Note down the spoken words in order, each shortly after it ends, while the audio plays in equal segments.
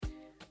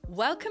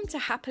Welcome to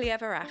Happily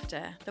Ever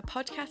After, the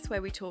podcast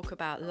where we talk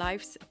about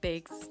life's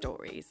big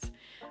stories.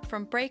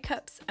 From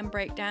breakups and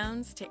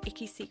breakdowns to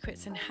icky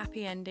secrets and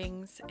happy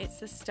endings, it's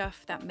the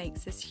stuff that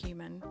makes us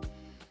human.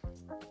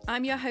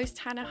 I'm your host,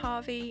 Hannah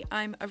Harvey.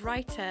 I'm a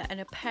writer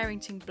and a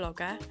parenting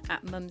blogger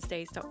at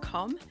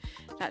mumsdays.com.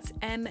 That's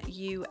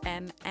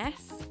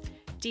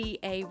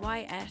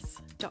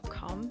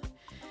mumsdays.com.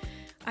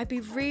 I'd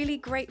be really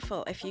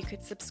grateful if you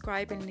could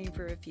subscribe and leave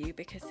a review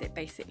because it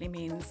basically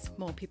means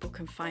more people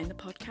can find the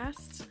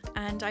podcast.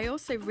 And I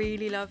also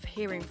really love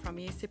hearing from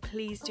you, so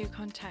please do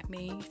contact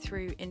me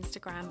through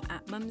Instagram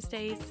at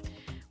mumsdays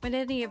with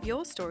any of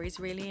your stories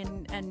really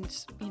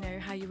and you know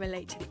how you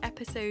relate to the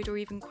episode or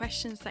even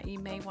questions that you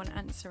may want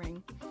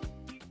answering.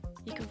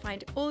 You can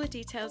find all the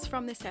details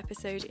from this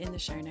episode in the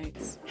show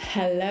notes.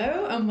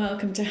 Hello and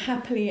welcome to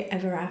Happily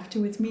Ever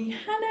After with me,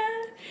 Hannah.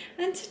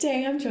 And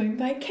today I'm joined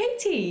by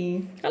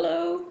Katie.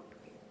 Hello.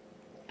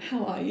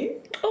 How are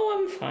you? Oh,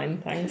 I'm fine,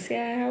 thanks.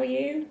 Yeah, how are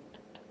you?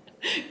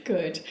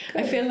 Good.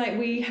 I feel like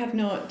we have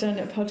not done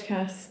a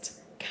podcast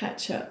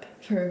catch-up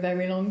for a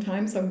very long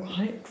time, so I'm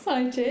quite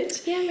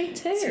excited. Yeah, me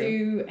too.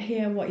 To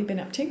hear what you've been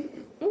up to.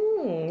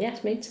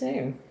 Yes, me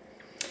too.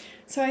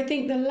 So I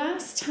think the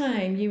last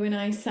time you and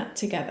I sat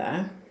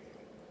together,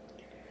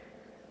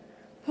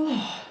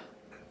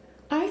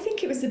 I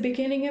think it was the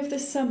beginning of the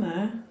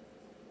summer,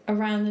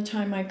 around the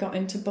time I got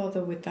into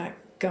bother with that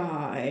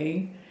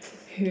guy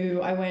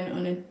who I went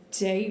on a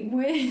date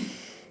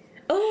with.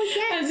 Oh,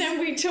 yes. And then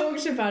we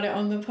talked about it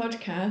on the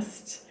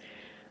podcast.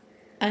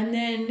 And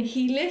then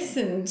he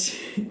listened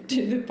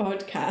to the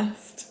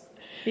podcast.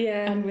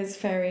 Yeah. And was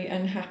very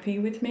unhappy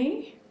with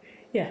me.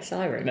 Yes,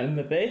 I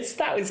remember this.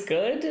 That was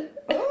good.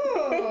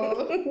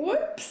 Oh,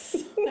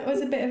 whoops. That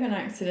was a bit of an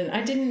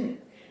accident.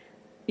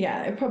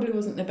 It probably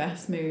wasn't the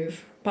best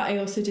move. But I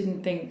also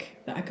didn't think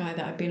that a guy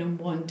that I'd been on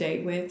one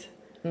date with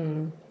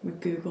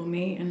would Google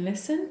me and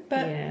listen.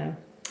 But yeah,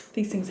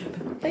 these things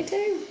happen. They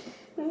do.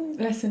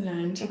 Lesson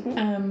learned.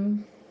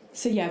 Mm-hmm.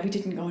 So yeah, we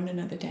didn't go on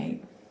another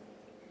date.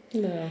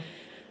 No.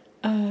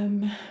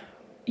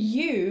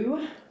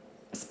 You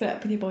split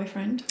up with your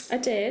boyfriend. I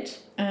did.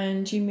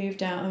 And you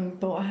moved out and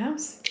bought a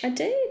house. I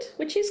did,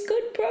 which is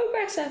good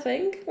progress, I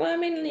think. Well, I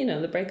mean, you know,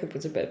 the breakup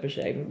was a bit of a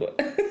shame, but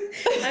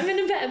I'm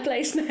in a better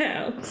place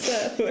now,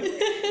 so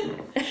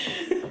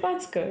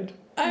that's good.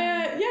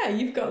 Yeah,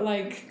 you've got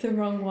like the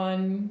wrong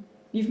one.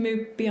 You've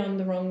moved beyond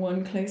the wrong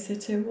one, closer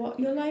to what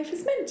your life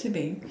is meant to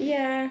be.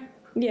 Yeah,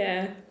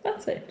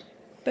 that's it.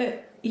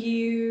 But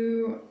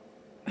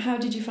how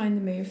did you find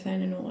the move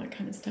then and all that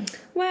kind of stuff?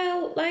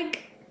 Well,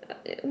 like,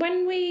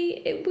 when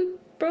we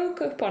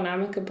broke up on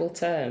amicable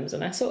terms,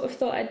 and I sort of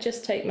thought I'd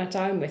just take my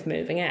time with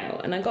moving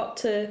out, and I got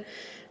to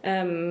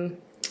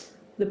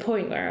the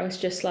point where I was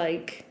just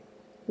like,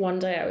 one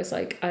day I was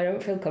like, I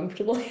don't feel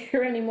comfortable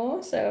here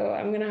anymore, so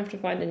I'm gonna have to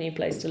find a new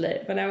place to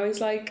live. And I was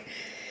like,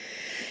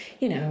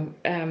 you know,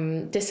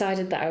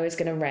 decided that I was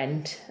going to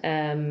rent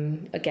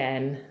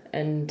again,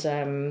 and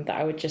that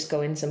I would just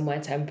go in somewhere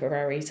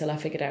temporary till I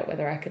figured out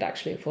whether I could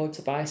actually afford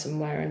to buy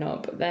somewhere or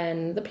not. But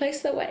then the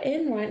place that we're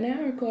in right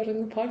now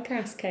recording the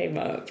podcast came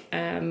up,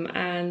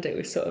 and it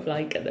was sort of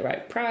like at the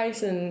right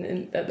price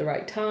and at the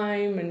right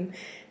time, and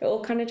it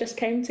all kind of just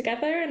came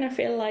together, and I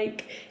feel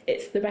like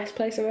it's the best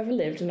place I've ever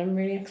lived, and I'm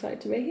really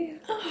excited to be here.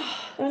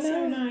 Oh,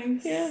 so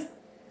nice. Yeah.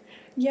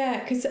 Yeah,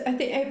 because I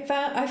think I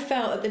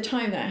felt at the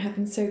time that it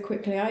happened so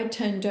quickly. I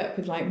turned up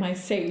with like my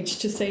sage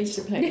to sage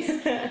the place,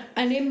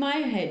 and in my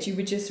head you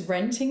were just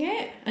renting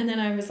it, and then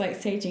I was like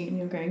saging it, and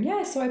you're going,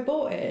 yeah, so I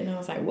bought it, and I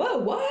was like, whoa,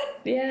 what?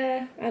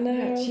 Yeah, I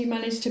know. She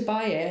managed to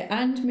buy it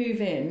and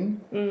move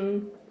in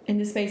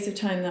the space of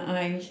time that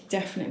I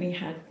definitely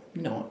had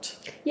not.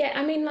 Yeah,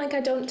 I mean, like, I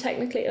don't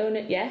technically own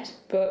it yet,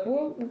 but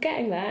we're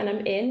getting there, and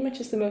I'm in,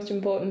 which is the most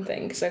important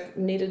thing, because I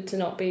needed to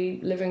not be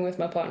living with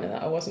my partner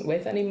that I wasn't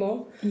with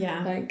anymore.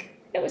 Yeah. Like,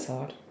 it was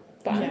hard.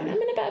 But I'm in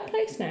a better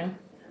place now,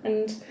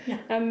 and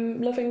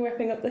I'm loving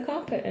ripping up the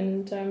carpet,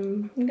 and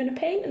I'm going to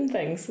paint and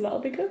things, so that'll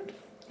be good.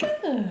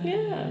 Good.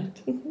 Yeah.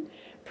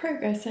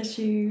 Progress as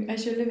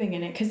you're living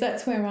in it, because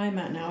that's where I'm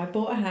at now. I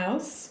bought a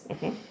house.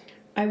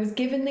 I was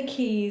given the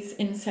keys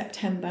in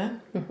September.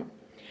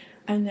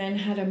 And then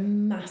had a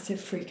massive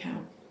freak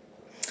out.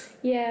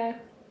 Yeah.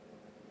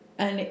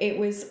 And it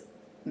was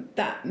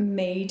that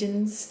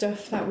maiden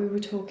stuff that we were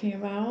talking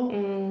about.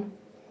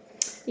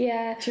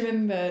 Yeah. Do you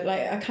remember?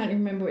 Like, I can't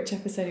even remember which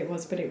episode it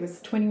was, but it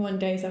was 21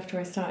 days after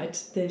I started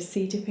the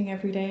sea dipping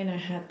every day, and I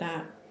had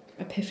that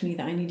epiphany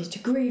that I needed to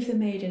grieve the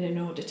maiden in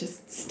order to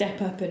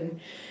step up and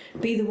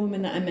be the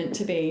woman that I meant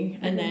to be.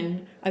 And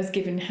then I was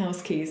given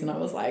house keys, and I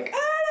was like,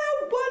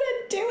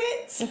 do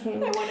it. I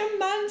want a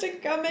man to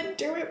come and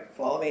do it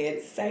for me and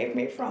save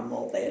me from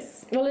all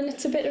this. Well, and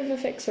it's a bit of a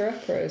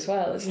fixer-upper as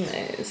well, isn't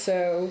it?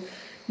 So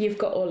you've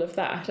got all of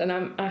that,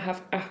 and I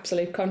have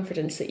absolute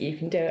confidence that you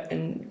can do it,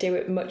 and do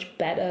it much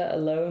better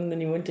alone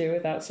than you would do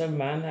without some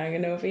man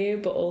hanging over you.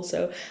 But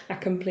also, I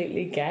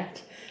completely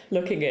get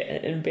looking at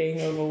it and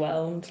being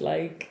overwhelmed,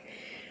 like,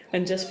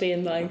 and just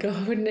being like,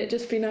 oh, wouldn't it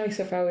just be nice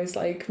if I was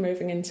like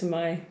moving into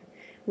my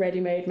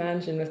ready-made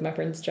mansion with my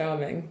Prince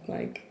Charming,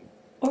 like.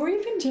 Or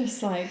even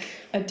just like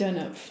a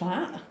done-up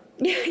flat.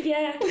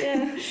 yeah.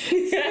 So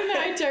that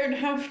I don't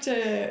have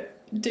to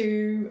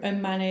do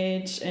and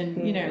manage,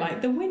 and you know,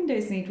 like the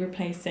windows need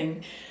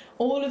replacing,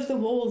 all of the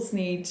walls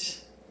need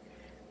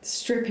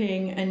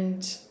stripping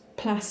and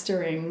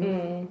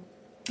plastering.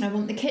 I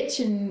want the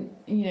kitchen,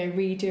 you know,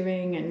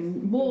 redoing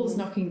and walls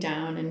knocking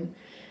down, and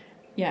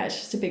yeah, it's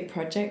just a big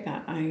project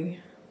that I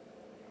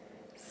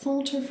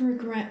sort of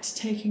regret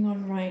taking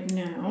on right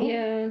now.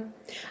 Yeah,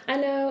 I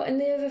know.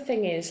 And the other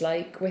thing is,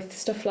 like, with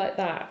stuff like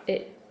that,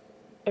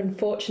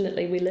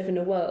 unfortunately, we live in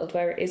a world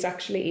where it is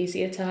actually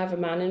easier to have a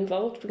man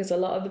involved, because a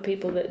lot of the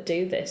people that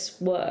do this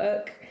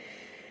work,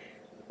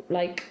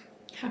 like,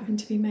 happen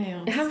to be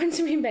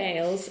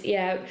males,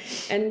 yeah,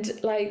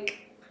 and like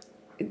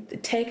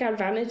take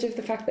advantage of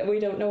the fact that we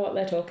don't know what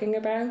they're talking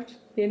about,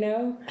 you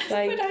know,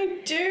 like. But I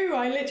do.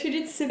 I literally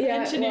did civil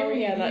engineering. Well,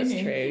 yeah, that's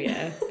uni. true.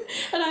 Yeah.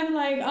 And I'm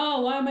like,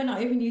 oh, why am I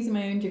not even using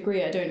my own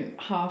degree? I don't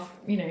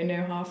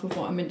know half of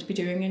what I'm meant to be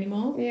doing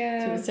anymore.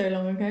 Yeah. It was so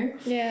long ago.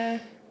 Yeah.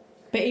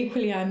 But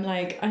equally, I'm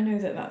like, I know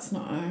that that's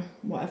not a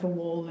whatever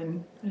wall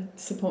and a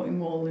supporting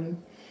wall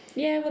and.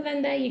 Yeah, well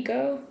then there you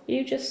go.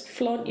 You just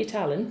flaunt your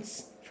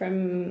talents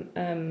from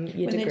your when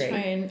degree. When they try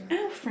and,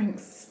 oh,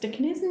 Frank's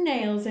sticking his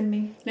nails in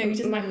me. No, he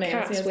doesn't have nails,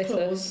 cat's he has with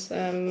claws.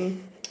 us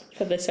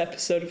for this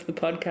episode of the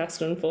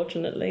podcast,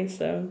 unfortunately,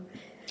 so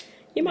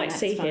you might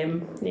see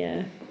him.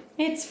 Yeah.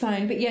 It's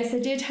fine, but yes, I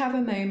did have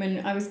a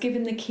moment. I was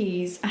given the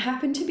keys. I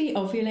happened to be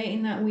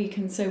ovulating that week,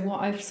 and so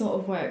what I've sort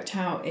of worked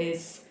out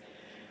is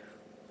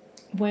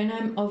when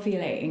I'm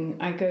ovulating,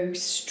 I go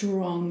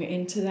strong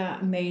into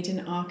that maiden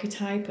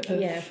archetype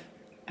of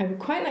I would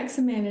quite like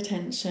some male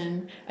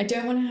attention. I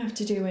don't want to have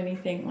to do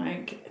anything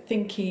like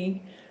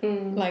thinky,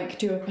 like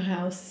do up a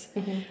house.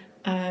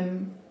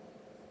 And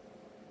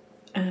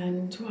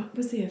what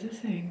was the other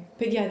thing?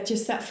 But yeah,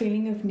 just that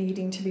feeling of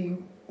needing to be,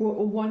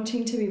 or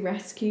wanting to be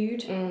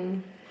rescued.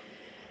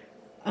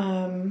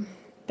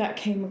 That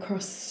came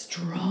across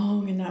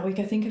strong in that week.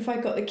 I think if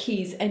I got the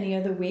keys any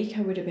other week,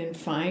 I would have been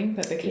fine.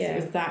 But because it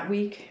was that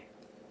week,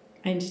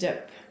 I ended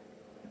up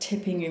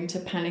tipping into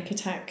panic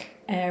attack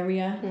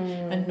area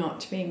and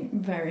not being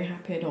very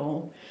happy at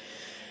all.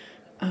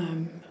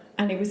 And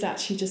it was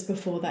actually just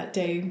before that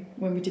day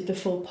when we did the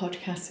full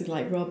podcast with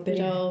like Rob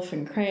Biddulph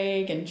and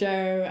Craig and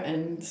Joe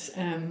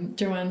and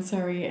Joanne,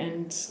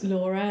 and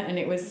Laura, and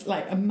it was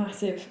like a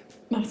massive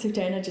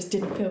day, and I just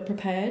didn't feel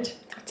prepared.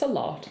 That's a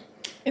lot.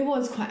 It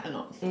was quite a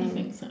lot, I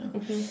think so.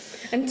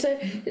 And to,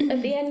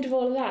 at the end of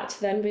all of that,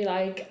 to then be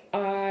like,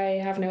 I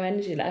have no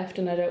energy left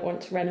and I don't want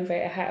to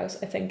renovate a house,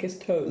 I think is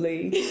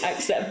totally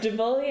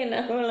acceptable, you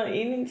know? Like,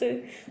 you need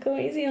to go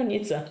easy on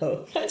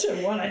yourself. I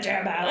don't want to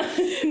jam out.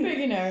 But,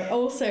 you know,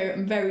 also,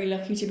 I'm very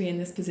lucky to be in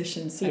this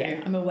position, so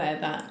I'm aware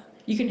that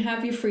you can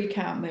have your freak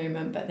out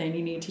moment, but then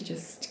you need to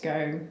just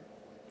go,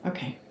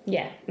 okay.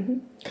 Yeah.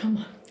 Come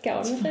on. Get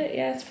on with it.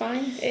 Yeah, it's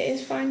fine. It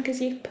is fine because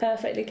you're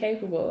perfectly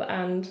capable,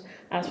 and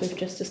as we've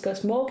just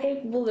discussed, more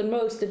capable than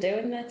most are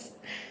doing this.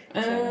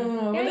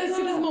 Well, there's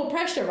more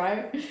pressure,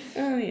 right?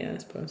 Oh yeah, I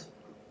suppose.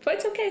 But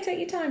it's okay. Take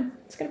your time.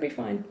 It's gonna be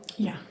fine.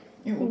 Yeah,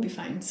 it will be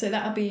fine. So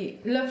that'll be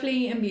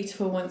lovely and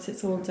beautiful once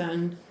it's all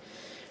done,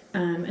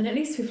 and at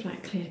least we've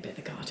like cleared a bit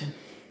of the garden.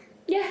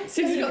 Yeah, as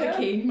soon as we got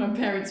the key, my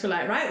parents were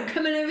like, right, we're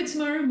coming over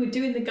tomorrow and we're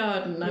doing the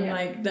garden. I'm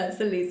like, that's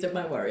the least of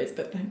my worries,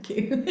 but thank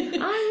you.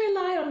 I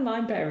rely on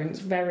my parents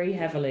very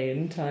heavily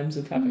in times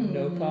of having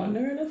no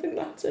partner, and I think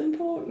that's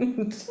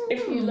important.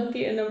 If you're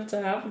lucky enough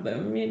to have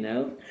them, you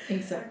know.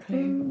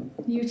 Exactly.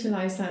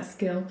 Utilise that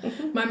skill.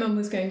 My mum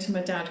was going to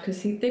my dad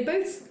because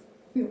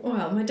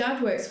my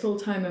dad works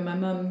full-time and my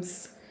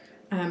mum's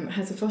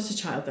has a foster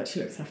child that she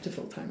looks after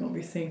full-time,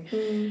 obviously.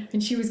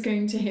 And she was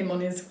going to him on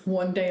his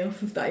one day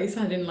off of that he's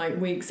had in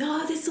like weeks.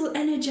 Oh, this will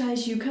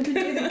energise you, come and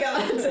do the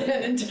garden.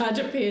 And Dad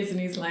appears and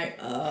he's like,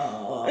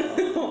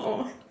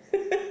 oh.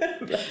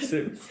 Bless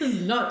him. This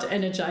is not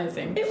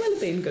energising. It will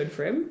have been good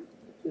for him.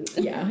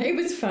 Yeah, it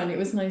was fun. It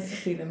was nice to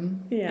see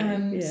them.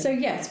 So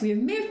yes, we have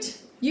moved.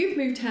 You've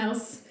moved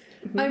house.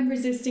 I'm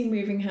resisting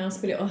moving house,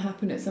 but it will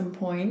happen at some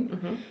point.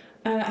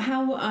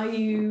 How are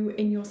you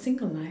in your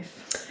single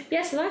life?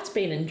 Yeah, so that's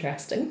been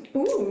interesting.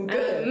 Ooh,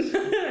 good.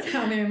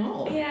 Tell me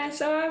more. Yeah,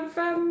 so I've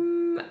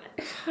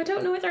I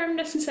don't know whether I'm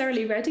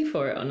necessarily ready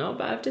for it or not,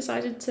 but I've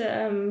decided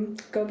to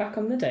go back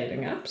on the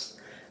dating apps.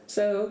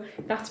 So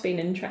that's been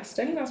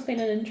interesting. That's been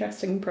an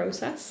interesting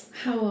process.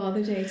 How are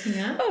the dating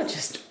apps? Oh,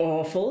 just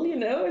awful, you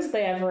know, as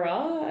they ever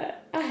are.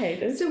 I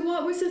hate it. So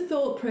what was the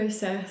thought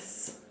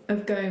process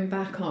of going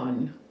back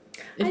on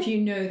if you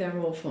know they're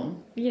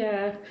awful?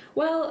 Yeah,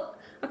 well,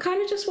 I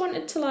kind of just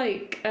wanted to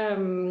like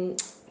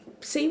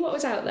see what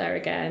was out there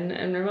again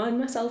and remind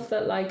myself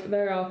that like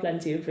there are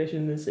plenty of fish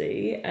in the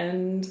sea,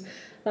 and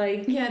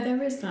like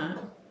there is that,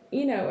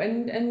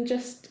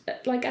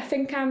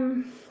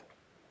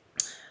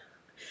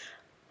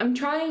 I'm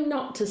trying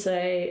not to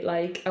say,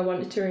 like, I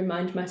wanted to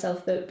remind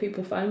myself that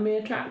people find me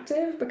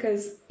attractive,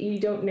 because you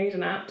don't need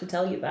an app to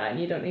tell you that, and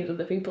you don't need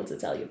other people to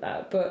tell you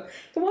that. But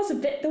there was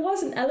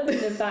an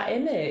element of that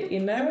in it, you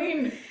know? I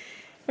mean,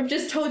 I've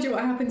just told you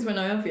what happens when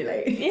I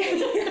ovulate.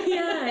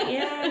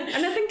 yeah.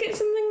 And I think it's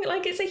something,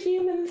 like, it's a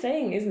human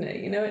thing, isn't it?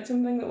 You know, it's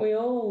something that we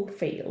all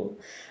feel.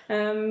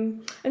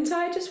 And so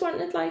I just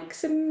wanted, like,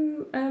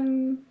 some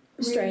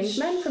strange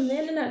men from the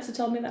internet to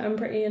tell me that I'm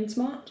pretty and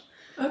smart.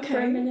 Okay. For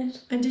a minute.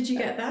 And did you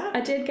get that?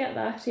 I did get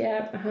that,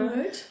 yeah.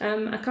 Good.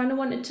 I kind of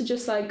wanted to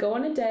just, like, go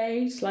on a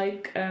date,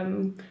 like,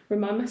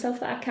 remind myself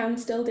that I can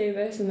still do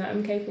this and that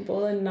I'm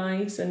capable and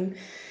nice and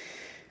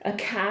a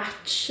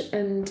catch.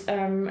 And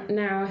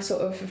now I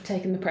sort of have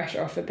taken the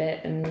pressure off a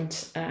bit, and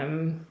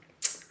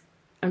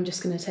I'm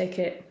just going to take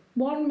it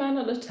one man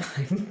at a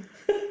time.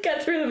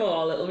 Get through them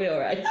all, it'll be all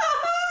right.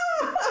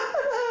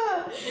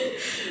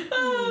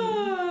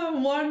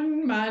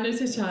 One man at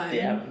a time.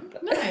 Yeah.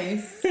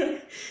 Nice.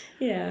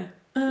 Yeah.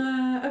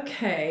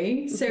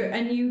 Okay. So,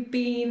 and you've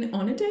been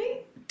on a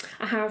date?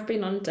 I have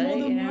been on a date.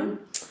 More than one?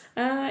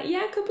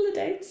 Yeah, a couple of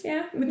dates,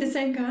 yeah. With the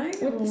same guy?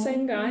 With the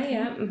same guy,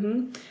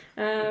 okay.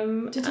 Yeah.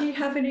 Did he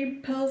have any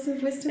pearls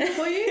of wisdom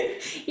for you?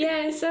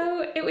 Yeah,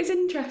 so it was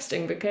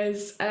interesting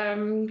because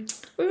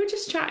we were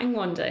just chatting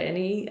one day, and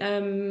he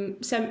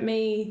sent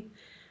me,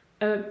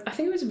 I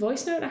think it was a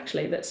voice note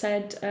actually, that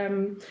said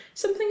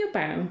something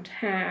about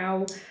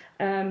how...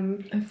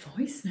 a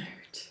voice note?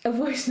 A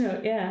voice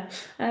note, yeah.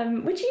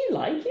 Which you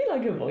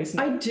like a voice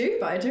note. I do,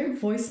 but I don't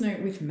voice note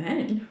with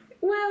men.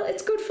 Well,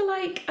 it's good for,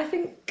 like, I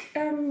think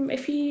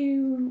if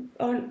you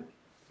aren't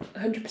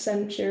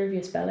 100% sure of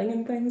your spelling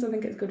and things, I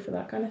think it's good for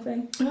that kind of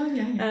thing. Oh,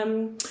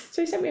 yeah.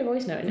 So he sent me a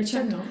voice note. And which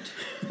I'm not.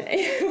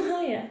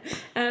 Well, yeah.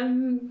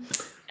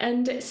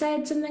 And it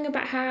said something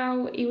about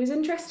how he was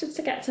interested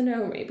to get to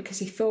know me because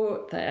he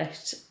thought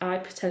that I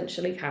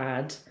potentially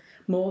had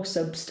more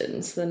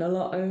substance than a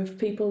lot of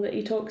people that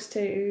he talks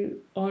to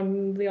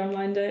on the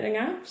online dating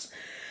apps.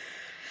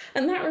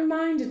 And that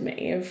reminded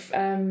me of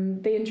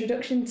the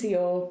introduction to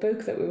your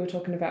book that we were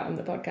talking about on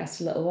the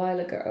podcast a little while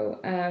ago,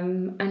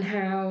 and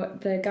how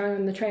the guy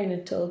on the train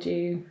had told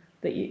you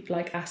that you,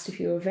 like, asked if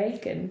you were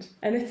vacant.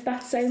 And it's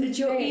that same thing.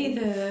 So you're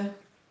either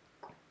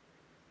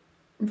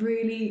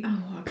really,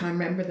 I can't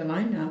remember the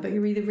line now, but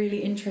you're either really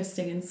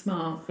interesting and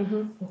smart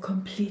or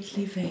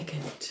completely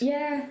vacant.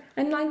 Yeah,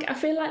 and, like, I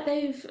feel like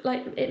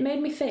it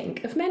made me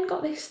think, have men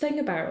got this thing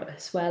about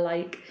us where,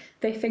 like,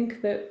 they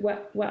think that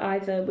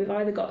we've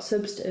either got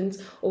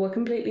substance or we're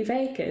completely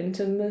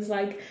vacant, and there's,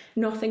 like,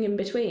 nothing in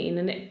between,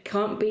 and it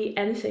can't be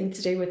anything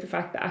to do with the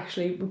fact that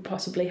actually we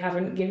possibly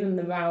haven't given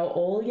them our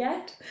all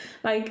yet.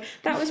 Like,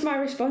 that was my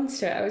response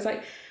to it. I was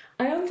like,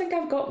 I don't think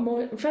I've got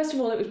more. First of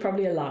all, it was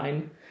probably a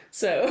line.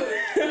 So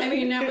I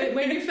mean, now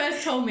when you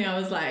first told me, I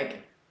was like,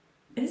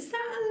 is that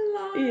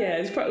a lie? Yeah,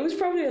 it was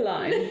probably a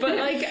line. But,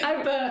 like,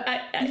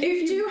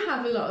 you do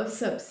have a lot of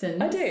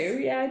substance. I do,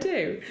 yeah, I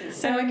do.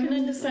 So I can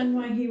understand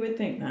why he would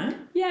think that.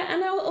 Yeah,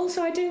 and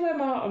I do wear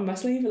my heart on my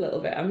sleeve a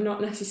little bit.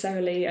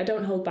 I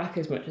don't hold back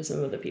as much as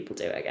some other people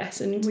do, I guess.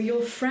 And well,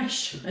 you're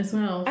fresh as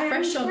well.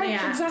 Fresh on the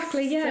apps.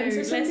 Exactly, yeah.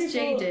 So less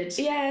jaded.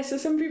 Yeah, so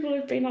some people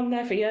have been on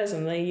there for years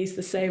and they use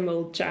the same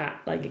old chat,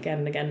 like, again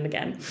and again and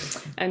again.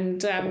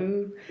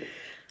 And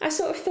I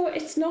sort of thought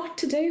it's not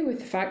to do with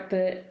the fact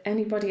that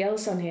anybody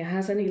else on here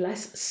has any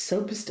less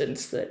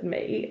substance than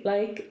me.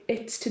 Like,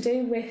 it's to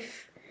do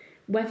with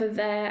whether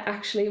they're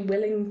actually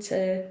willing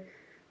to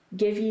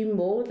give you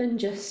more than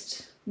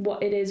just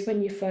what it is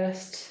when you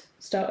first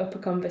start up a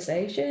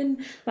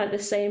conversation, like the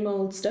same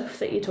old stuff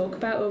that you talk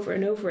about over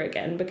and over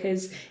again,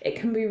 because it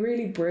can be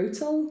really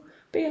brutal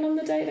being on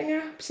the dating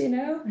apps, you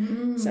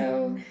know?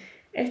 So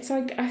it's,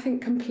 like, I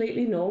think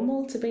completely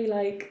normal to be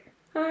like,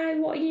 hi,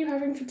 what are you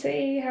having for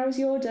tea? How's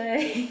your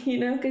day? You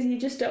know, because you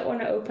just don't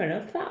want to open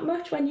up that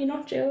much when you're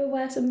not sure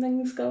where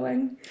something's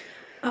going.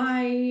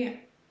 I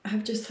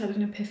have just had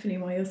an epiphany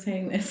while you're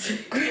saying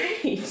this.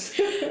 Great.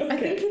 Okay. I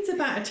think it's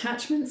about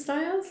attachment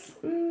styles.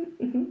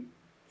 Mm-hmm.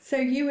 So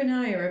you and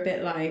I are a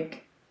bit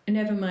like,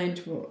 never mind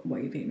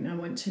what you've eaten. I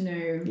want to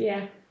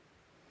know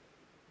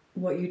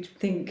what you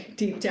think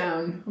deep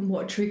down and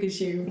what triggers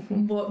you,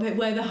 and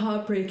where the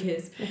heartbreak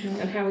is.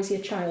 And how was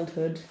your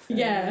childhood?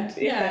 Yeah.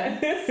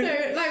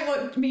 So, like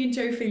what me and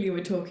Joe Feely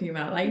were talking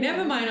about, like,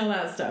 never mind all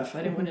that stuff.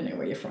 I don't want to know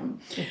where you're from.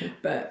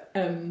 But,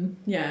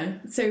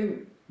 so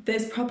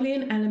there's probably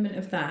an element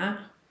of that.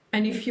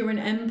 And if you're an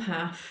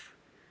empath,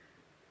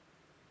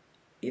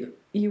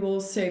 you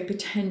also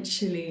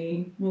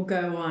potentially will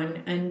go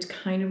on and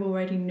kind of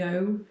already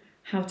know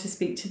how to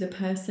speak to the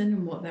person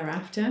and what they're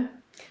after.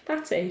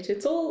 That's it.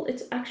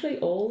 It's actually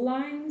all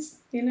lines,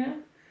 you know?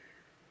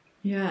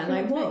 Yeah,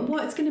 like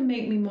what's going to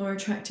make me more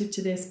attractive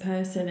to this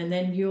person, and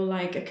then you're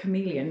like a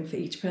chameleon for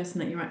each person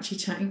that you're actually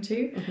chatting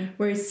to.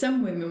 Whereas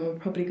some women will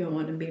probably go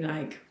on and be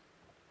like,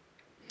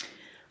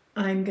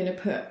 I'm going to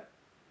put,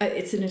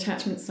 it's an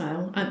attachment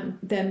style, and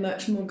they're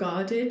much more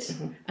guarded,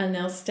 and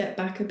they'll step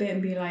back a bit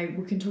and be like,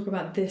 we can talk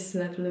about this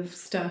level of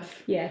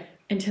stuff. Yeah.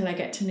 until I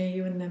get to know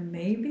you, and then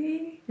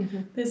maybe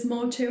there's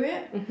more to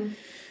it.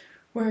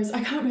 Whereas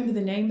I can't remember the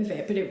name of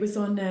it, but it was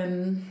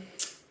on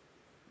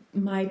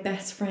my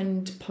best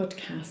friend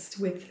podcast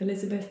with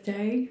Elizabeth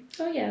Day.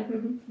 Oh yeah.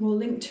 We'll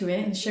link to it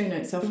in the show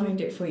notes. I'll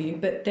find it for you.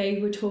 But they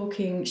were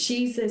talking.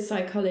 She's a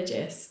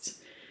psychologist.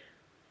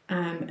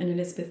 And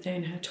Elizabeth Day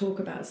and her talk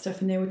about stuff,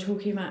 and they were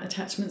talking about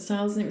attachment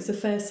styles, and it was the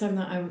first time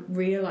that I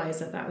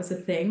realised that that was a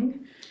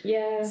thing.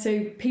 Yeah.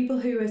 So people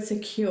who are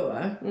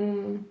secure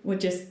would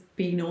just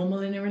be normal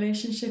in a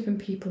relationship, and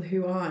people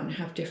who aren't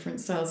have different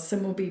styles.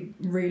 Some will be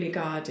really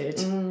guarded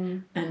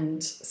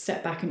and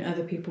step back, and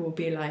other people will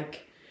be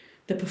like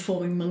the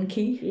performing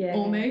monkey,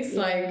 almost.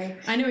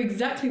 Like, I know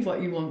exactly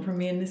what you want from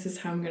me, and this is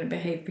how I'm going to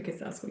behave because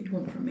that's what you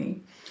want from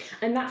me.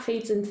 And that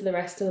feeds into the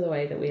rest of the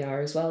way that we are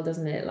as well,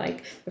 doesn't it?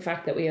 Like the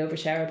fact that we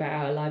overshare about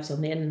our lives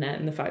on the internet,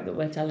 and the fact that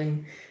we're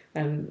telling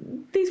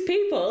these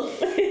people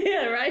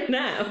right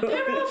now.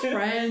 They're our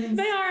friends.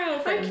 They are our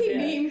friends. I keep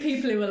meeting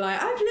people who are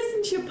like, I've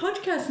listened to your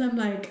podcast, and I'm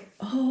like,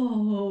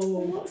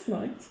 oh, that's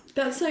nice.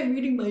 That's like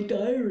reading my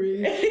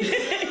diary.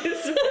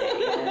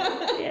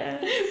 Yeah.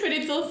 But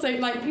it's also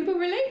like people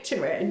relate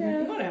to it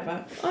and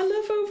whatever. I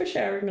love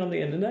oversharing on the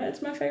internet.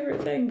 It's my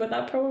favourite thing, but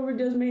that probably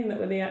does mean that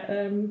with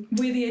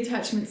the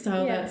attachment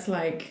style, that's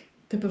like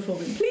the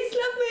performance. Please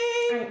love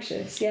me.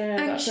 Anxious, yeah.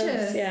 Anxious,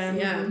 that's us.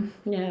 yeah.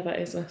 Yeah, that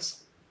is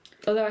us.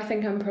 Although I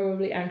think I'm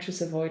probably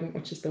anxious avoidant,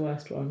 which is the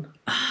worst one.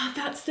 Ah,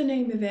 that's the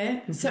name of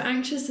it. So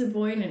anxious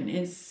avoidant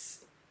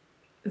is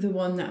the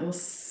one that will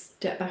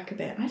step back a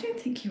bit. I don't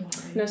think you are.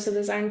 No, so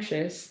there's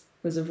anxious,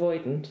 there's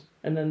avoidant,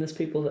 and then there's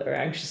people that are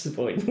anxious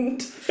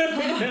avoidant.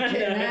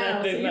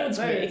 I think that's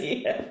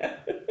me.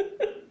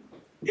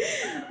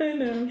 I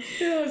know.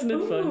 Yeah, wasn't it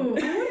fun?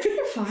 I wonder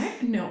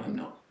if no, I'm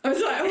not. I was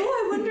like,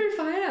 I wonder if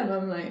I am.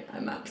 I'm like,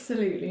 I'm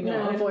absolutely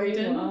not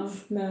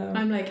avoidant. No.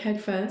 I'm like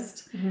head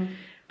first.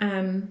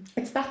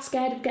 It's that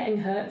scared of getting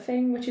hurt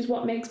thing, which is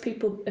what makes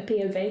people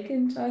appear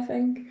vacant, I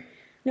think.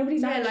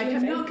 Nobody's actually like,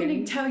 I'm vacant. not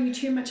going to tell you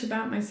too much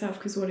about myself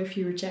because what if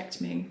you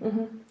reject me?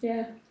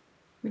 Yeah.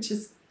 Which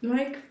is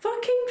like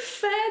fucking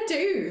fair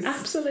dues.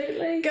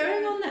 Absolutely.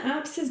 Going on the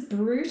apps is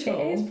brutal.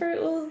 It is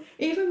brutal.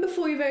 Even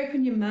before you've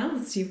opened your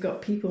mouths, you've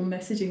got people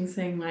messaging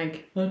saying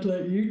like, I'd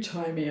let you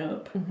tie me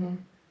up.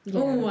 Yeah.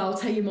 Oh, I'll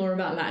tell you more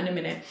about that in a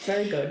minute.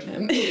 Very good.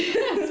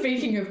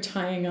 Speaking of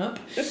tying up.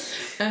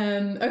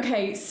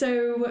 Okay,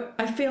 so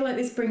I feel like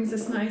this brings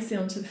us nicely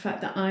onto the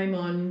fact that I'm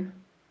on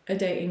a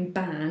dating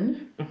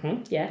ban.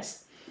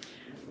 Yes.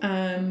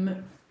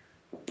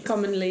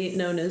 Commonly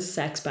known as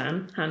sex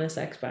ban. Hannah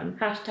sex ban.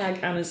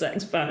 Hashtag Hannah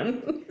sex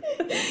ban.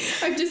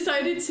 I've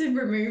decided to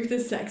remove the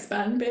sex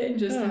ban bit and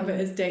just have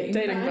it as dating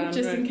ban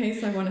just in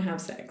case I want to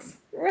have sex.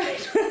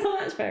 Right, well,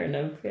 that's fair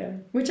enough, yeah.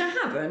 Which I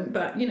haven't,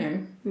 but you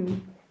know.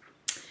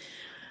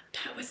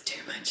 That was too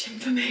much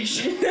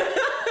information.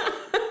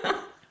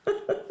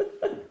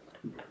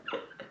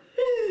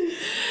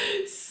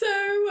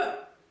 So,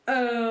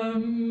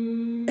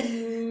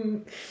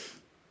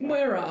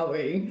 where are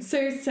we?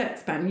 So,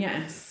 sex ban,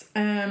 yes.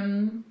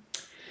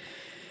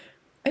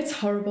 It's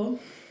horrible.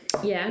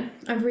 Yeah.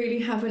 I really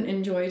haven't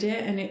enjoyed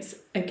it, and it's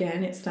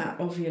that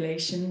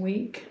ovulation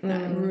week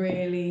that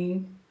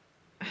really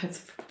has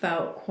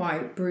felt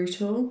quite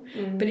brutal.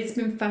 But it's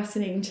been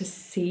fascinating to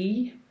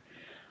see.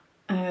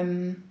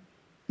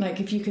 Like,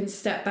 if you can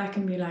step back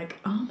and be like,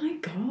 oh my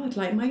God,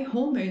 like my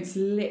hormones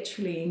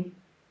literally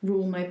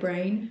rule my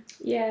brain.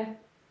 Yeah.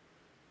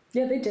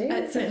 Yeah, they do.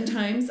 At certain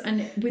times.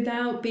 And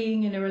without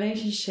being in a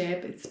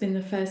relationship, it's been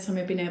the first time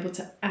I've been able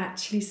to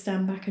actually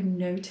stand back and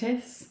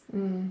notice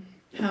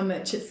how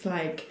much it's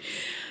like,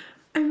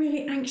 I'm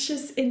really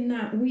anxious in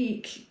that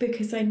week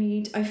because I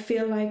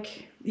feel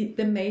like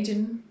the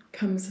maiden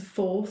comes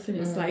forth and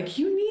it's like,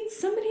 you need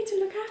somebody to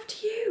look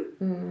after you.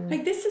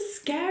 Like, this is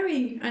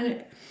scary.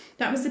 And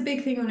that was the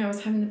big thing when I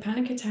was having the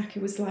panic attack.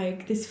 It was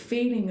like this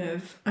feeling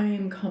of I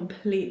am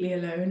completely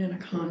alone and I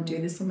can't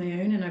do this on my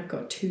own, and I've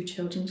got 2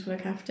 children to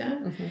look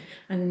after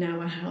and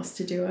now a house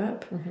to do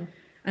up, and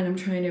I'm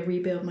trying to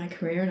rebuild my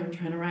career and I'm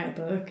trying to write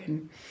a book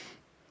and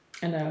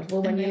I know.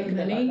 Well, when you look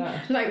at it like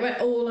that. Like, we're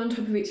all on top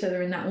of each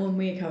other in that one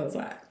week. I was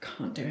like, I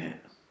can't do it.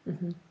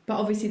 But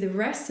obviously the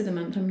rest of the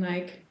month I'm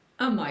like,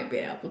 I might be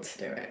able to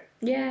do it.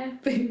 Yeah.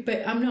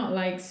 But I'm not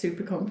like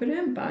super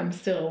confident, but I'm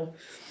still,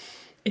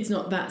 it's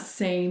not that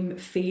same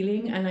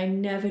feeling. And I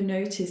never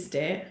noticed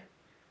it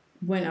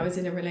when I was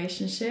in a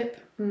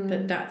relationship,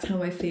 that's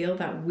how I feel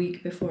that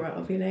week before I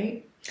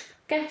ovulate.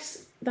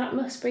 Guess that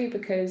must be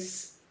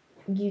because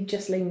you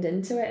just leaned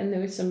into it and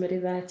there was somebody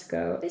there to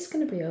go, it's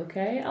going to be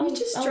okay. You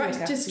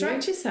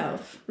distract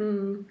yourself.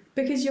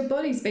 Because your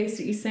body's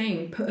basically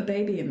saying, put a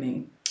baby in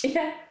me.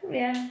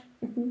 Yeah.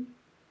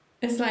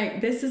 It's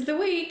like, this is the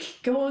week.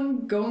 Go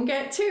on,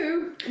 get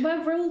 2.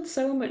 We're ruled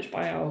so much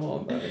by our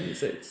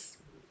hormones.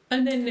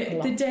 And then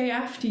the day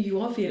after you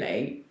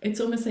ovulate, it's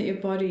almost like your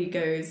body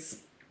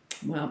goes,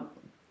 well,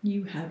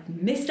 you have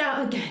missed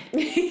out again.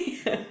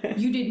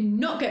 You did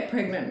not get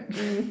pregnant.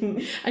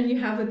 And you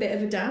have a bit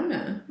of a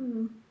downer.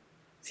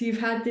 So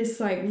you've had this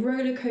like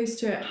roller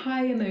coaster,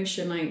 high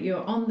emotion, like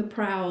you're on the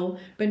prowl,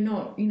 but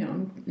not,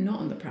 I'm not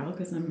on the prowl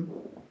because I'm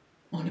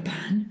on a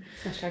ban.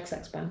 #sex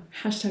ban.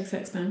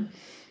 #sex ban.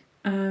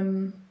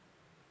 And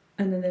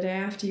then the day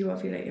after you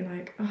ovulate, you're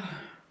like, oh,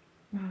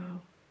 wow.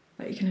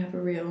 Like you can have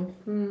a real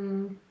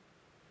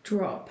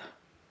drop.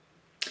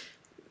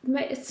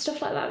 It's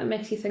stuff like that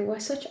makes you think we're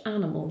such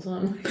animals,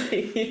 aren't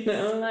we?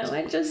 Like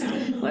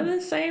we're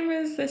the same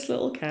as this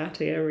little cat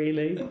here,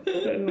 really.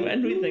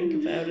 When we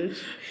think about it,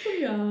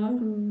 We are.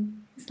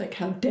 It's like,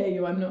 how dare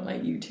you? I'm not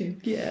like you two.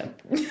 Yeah.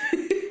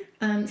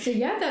 So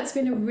yeah, that's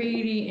been a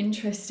really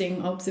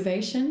interesting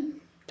observation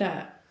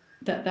that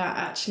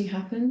actually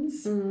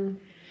happens. So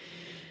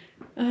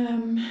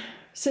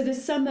the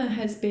summer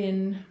has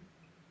been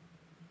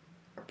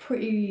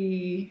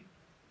pretty,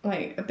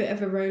 like, a bit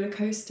of a roller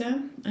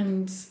coaster,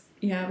 and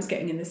I was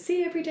getting in the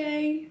sea every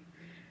day,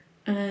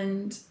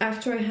 and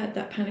after I had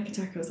that panic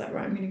attack I was like,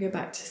 right, I'm going to go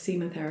back to see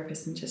my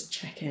therapist and just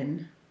check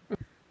in.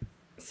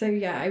 So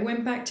I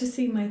went back to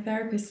see my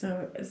therapist and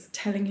I was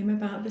telling him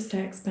about the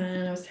sex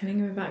ban, I was telling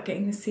him about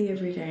getting the sea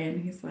every day,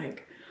 and he's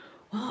like,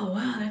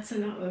 wow, that's a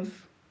lot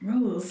of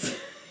rules.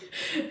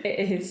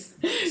 It is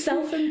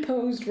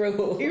self-imposed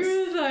rules. It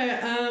was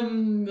like a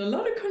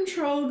lot of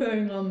control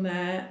going on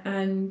there,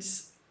 and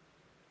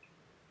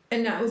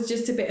that was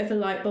just a bit of a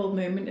light bulb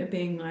moment of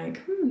being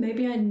like,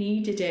 maybe I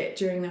needed it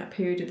during that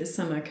period of the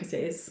summer because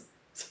it's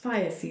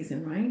fire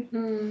season, right?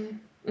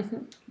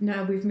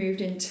 Now we've moved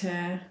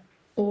into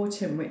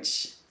autumn,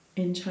 which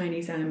in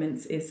Chinese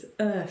elements is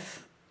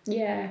earth.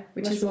 Yeah,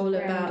 which is all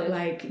grounded.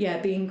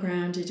 About being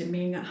grounded and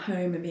being at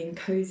home and being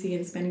cozy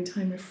and spending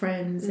time with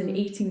friends and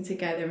eating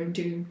together and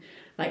doing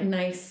like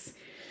nice,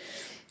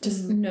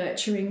 just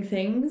nurturing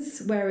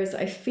things. Whereas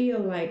I feel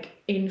like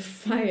in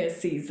fire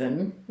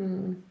season,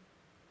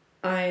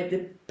 I had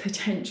the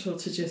potential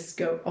to just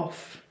go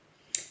off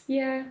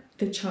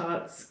the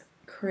charts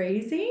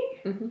crazy.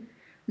 And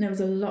there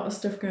was a lot of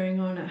stuff going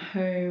on at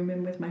home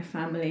and with my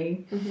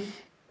family.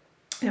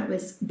 That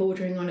was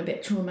bordering on a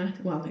bit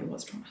traumatic. Well, it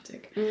was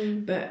traumatic.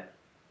 But,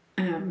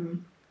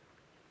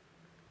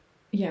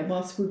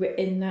 whilst we were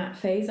in that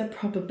phase, I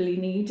probably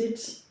needed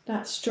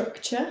that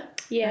structure.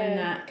 And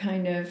that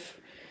kind of,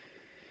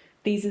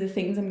 these are the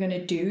things I'm going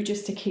to do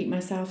just to keep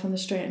myself on the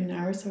straight and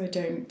narrow so I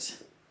don't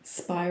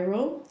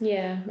spiral.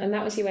 Yeah, and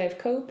that was your way of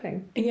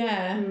coping.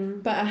 Yeah,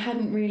 but I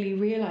hadn't really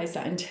realised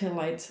that until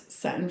I'd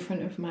sat in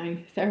front of my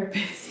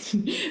therapist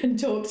and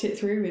talked it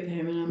through with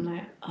him, and I'm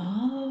like,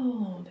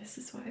 oh, this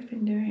is what I've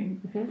been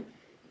doing.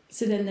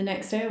 So then the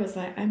next day I was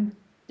like, I'm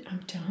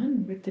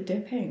done with the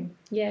dipping.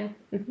 Yeah.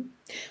 Well,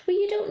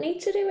 you don't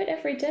need to do it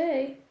every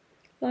day.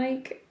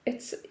 Like,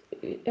 it's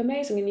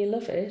amazing and you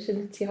love it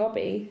and it's your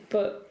hobby,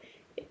 but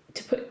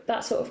to put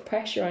that sort of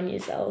pressure on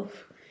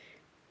yourself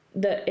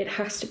that it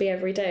has to be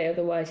every day,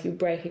 otherwise you're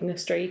breaking the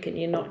streak and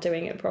you're not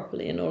doing it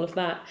properly and all of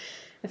that,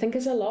 I think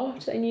is a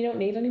lot, and you don't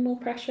need any more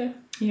pressure.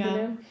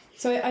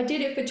 So I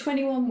did it for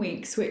 21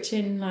 weeks, which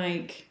in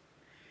like,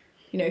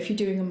 if you're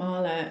doing a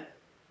mala,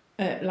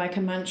 like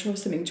a mantra or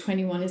something,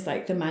 21 is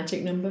like the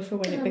magic number for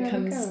when it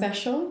becomes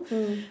special.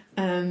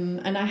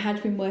 And I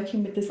had been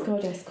working with this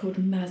goddess called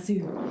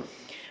Mazu.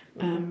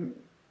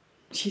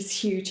 She's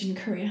huge in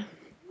Korea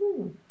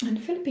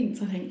and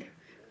Philippines, I think,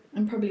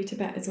 and probably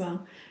Tibet as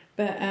well.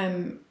 But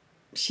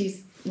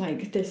she's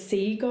like the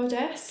sea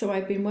goddess, so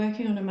I've been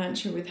working on a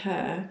mantra with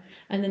her,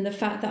 and then the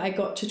fact that I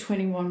got to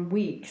 21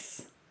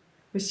 weeks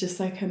was just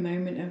like a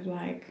moment of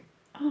like,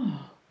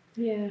 oh.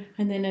 Yeah.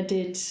 And then I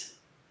did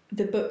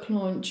the book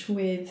launch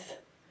with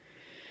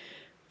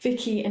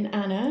Vicky and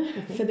Anna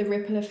for the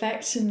Ripple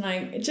Effect, and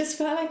like it just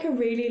felt like a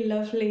really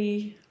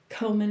lovely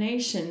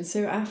culmination.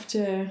 So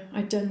after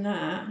I'd done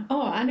that,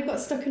 Anna got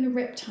stuck in a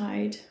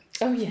riptide.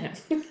 Oh yeah.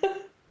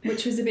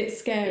 Which was a bit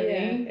scary.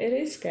 Yeah, it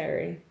is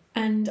scary.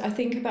 And I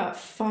think about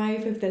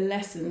 5 of the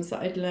lessons that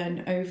I'd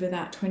learned over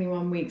that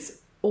 21 weeks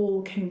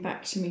all came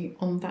back to me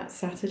on that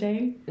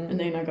Saturday. And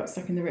then I got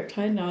stuck in the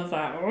riptide and I was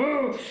like,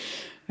 oh,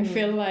 I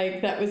feel like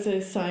that was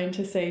a sign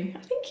to say, I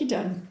think you're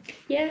done.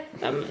 Yeah,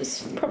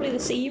 it's probably the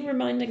sea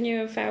reminding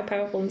you of how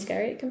powerful and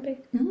scary it can be.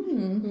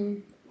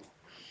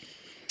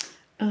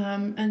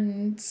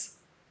 And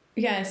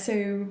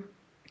so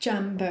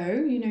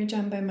Jambo,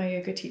 Jambo, my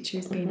yoga teacher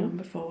who's been on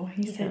before,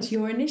 he said,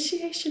 your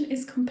initiation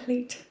is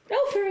complete.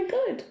 Oh, very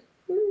good.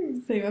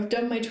 So I've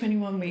done my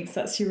 21 weeks,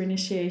 that's your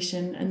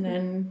initiation. And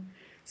then,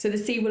 so the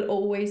sea will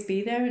always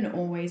be there and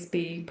always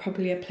be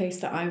probably a place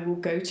that I will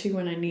go to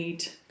when I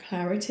need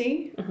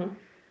clarity.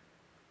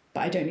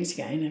 But I don't need to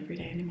get in every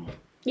day anymore.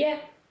 Yeah.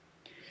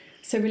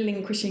 So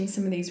relinquishing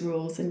some of these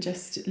rules and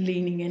just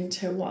leaning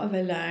into what have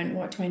I learned,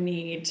 what do I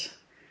need,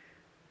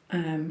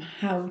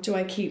 how do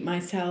I keep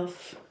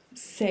myself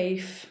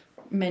safe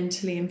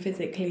mentally and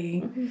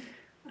physically.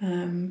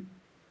 And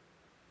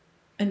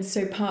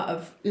so part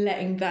of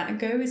letting that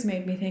go has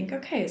made me think,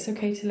 okay, it's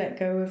okay to let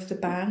go of the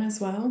ban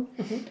as well.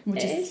 We'll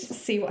just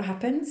see what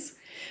happens.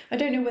 I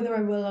don't know whether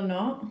I will or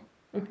not,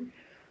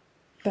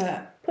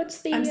 but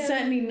I'm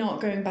certainly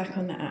not going back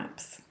on the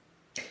apps.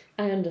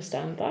 I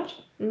understand that.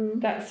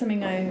 Mm. That's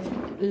something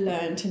I've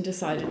learned and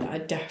decided that I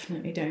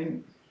definitely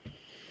don't.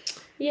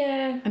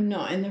 Yeah. I'm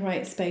not in the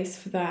right space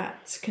for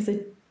that because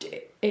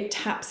it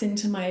taps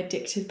into my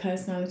addictive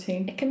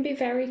personality. It can be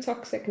very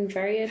toxic and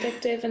very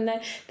addictive, and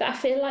that I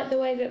feel like the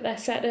way that they're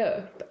set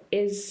up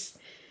is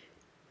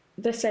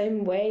the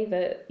same way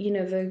that, you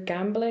know, the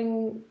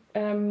gambling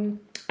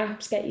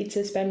apps get you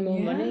to spend more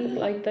money,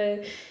 like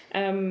the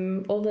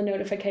all the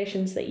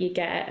notifications that you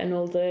get and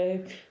all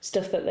the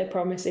stuff that they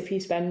promise if you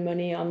spend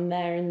money on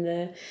there, and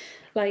the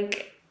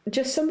like,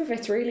 just some of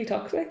it's really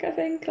toxic. I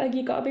think, like,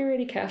 you got to be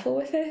really careful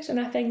with it, and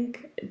I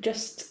think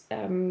just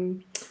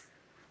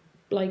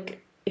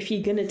like, if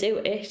you're gonna do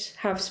it,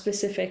 have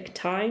specific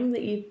time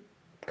that you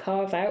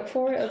carve out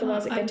for it,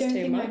 otherwise it gets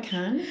too much. I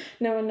can.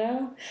 No, I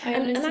know.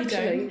 And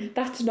actually,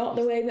 that's not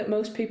the way that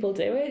most people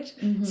do it.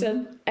 Mm-hmm.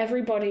 So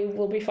everybody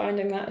will be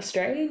finding that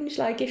strange.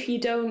 Like, if you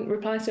don't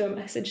reply to a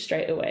message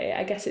straight away,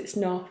 I guess it's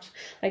not,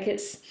 like,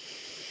 it's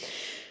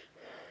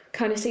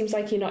kind of seems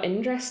like you're not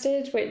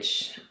interested,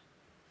 which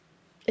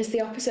is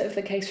the opposite of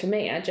the case for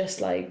me. I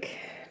just like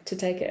to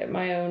take it at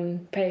my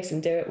own pace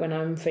and do it when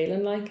I'm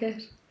feeling like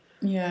it.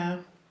 Yeah.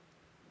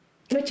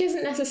 Which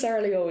isn't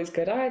necessarily always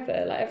good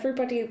either. Like,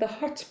 everybody, the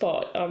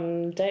hotspot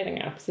on dating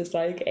apps is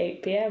like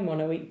 8 p.m.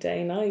 on a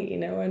weekday night, you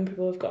know, when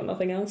people have got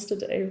nothing else to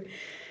do.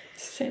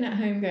 Sitting at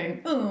home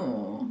going,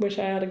 oh. Wish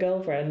I had a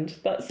girlfriend.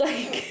 That's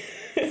like...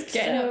 It's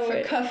getting up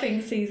for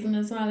cuffing season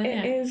as well, isn't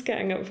it? It is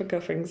getting up for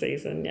cuffing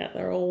season, yeah.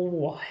 They're all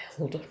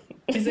wild.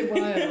 Is it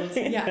wild?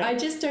 Yeah, I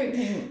just don't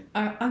think...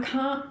 I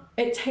can't...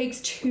 It takes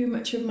too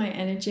much of my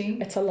energy.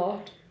 It's a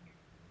lot.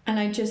 And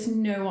I just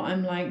know what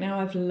I'm like now.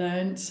 I've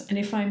learned. And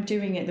if I'm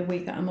doing it the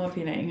week that I'm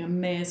ovulating, I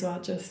may as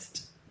well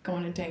just go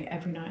on a date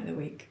every night of the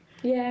week.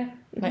 Yeah.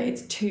 Like,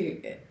 it's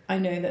too... I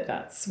know that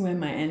that's where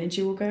my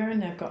energy will go,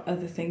 and I've got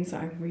other things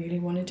that I really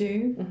want to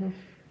do. Mm-hmm.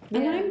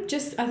 And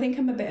I think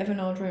I'm a bit of an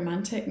old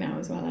romantic now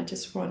as well. I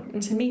just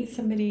want to meet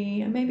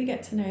somebody and maybe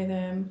get to know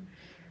them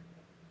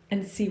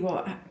and see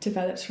what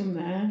develops from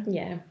there.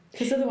 Yeah.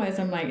 Because otherwise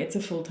I'm like, it's a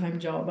full-time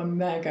job. I'm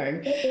there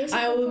going,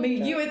 I will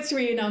meet you at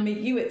 3 and I'll meet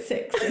you at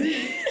 6.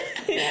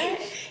 Yeah,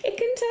 it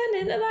can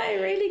turn into that.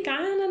 It really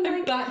can. And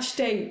like, a batch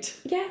date.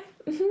 Yeah.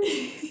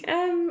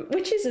 Mm-hmm.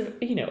 Which is,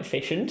 you know,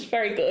 efficient.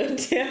 Very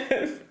good.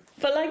 Yeah.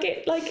 But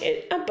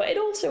but it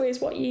also is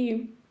what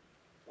you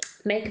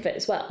make of it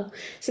as well.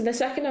 So the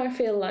second I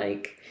feel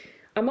like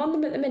I'm on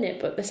them at the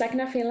minute, but the second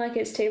I feel like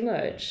it's too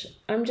much,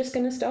 I'm just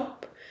going to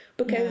stop,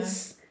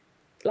 because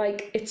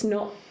like, it's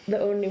not the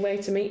only way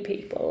to meet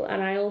people.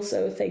 And I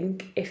also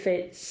think if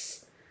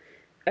it's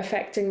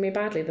affecting me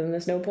badly, then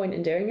there's no point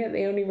in doing it.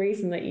 The only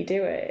reason that you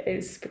do it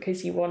is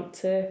because you want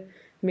to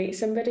meet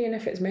somebody, and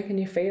if it's making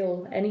you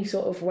feel any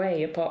sort of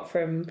way apart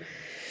from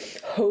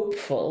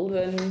hopeful,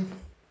 then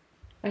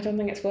I don't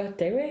think it's worth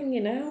doing,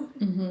 you know?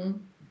 Mm-hmm.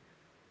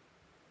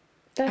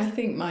 I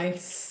think my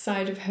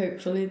side of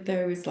hopeful,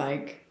 though, is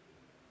like,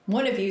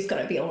 one of you's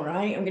got to be all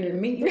right. I'm going to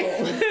meet you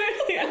all.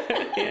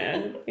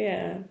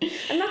 yeah.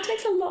 And that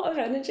takes a lot of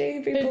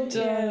energy. People it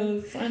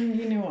does. Yeah. And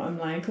you know what I'm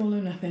like, all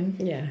or nothing.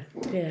 Yeah.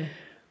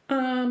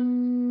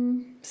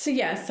 So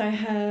yes, I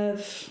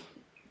have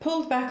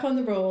pulled back on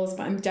the rules,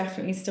 but I'm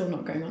definitely still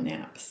not going on the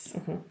apps.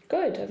 Mm-hmm.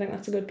 Good. I think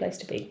that's a good place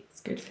to be.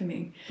 It's good for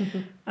me.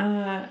 Mm-hmm.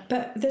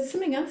 But there's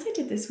something else I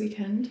did this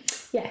weekend.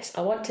 Yes,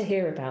 I want to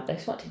hear about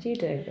this. What did you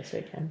do this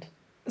weekend?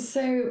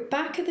 So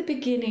back at the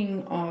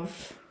beginning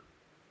of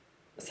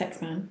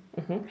Sexman,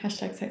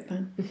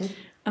 #Sexman,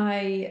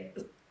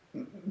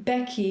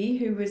 Becky,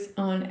 who was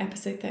on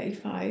episode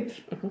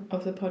 35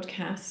 of the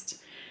podcast,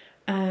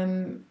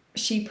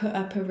 she put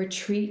up a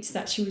retreat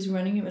that she was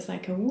running. It was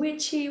like a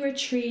witchy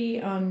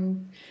retreat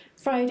on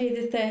Friday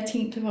the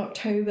 13th of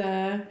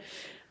October,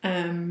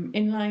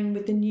 in line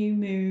with the new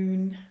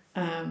moon.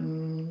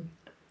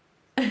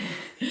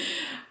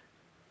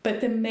 But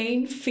the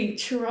main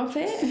feature of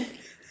it...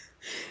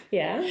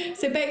 Yeah.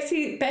 So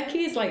Becky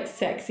is like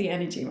sexy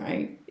energy,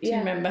 right? Do you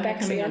remember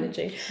Becky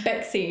energy?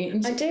 Becky.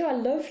 I do. I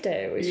loved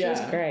it. She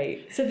was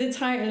great. So the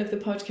title of the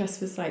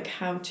podcast was like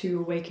how to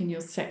awaken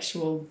your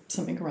sexual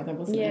something or other,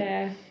 wasn't it?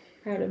 Yeah.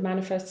 How to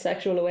manifest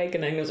sexual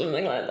awakening or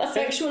something like that.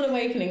 Sexual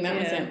awakening. That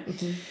was it.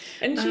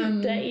 Mm-hmm.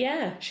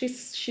 And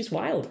she's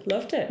wild.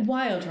 Loved it.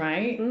 Wild,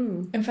 right?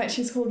 Mm. In fact,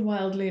 she's called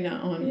Wild Luna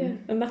on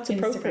and that's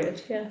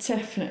appropriate. Instagram. Yeah,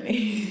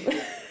 definitely.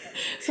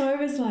 So I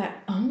was like,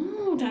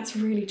 oh, that's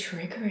really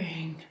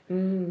triggering.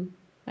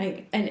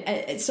 Like, and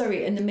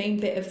the main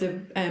bit of the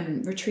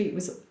retreat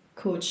was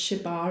called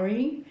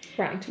Shibari,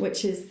 right?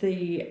 Which is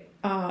the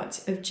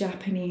art of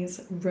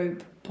Japanese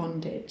rope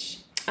bondage.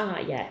 Ah,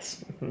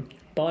 yes,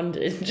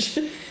 bondage.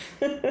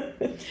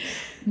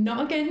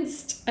 Not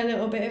against a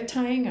little bit of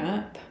tying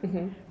up,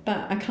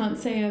 but I can't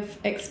say I've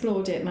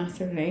explored it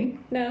massively.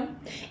 No,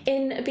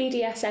 in a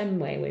BDSM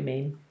way, we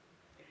mean.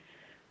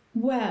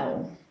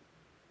 Well.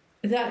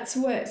 That's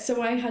what...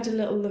 So I had a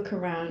little look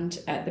around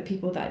at the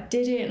people that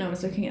did it, and I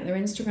was looking at their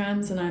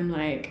Instagrams, and I'm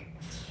like,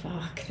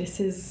 fuck, this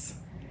is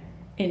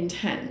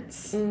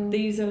intense.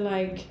 These are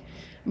like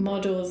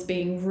models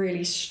being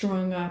really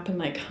strung up and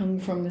like hung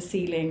from the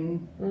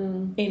ceiling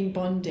in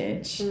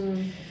bondage.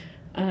 And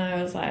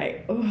I was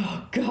like,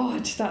 oh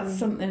God, that's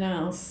something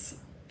else.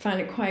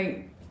 Found it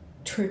quite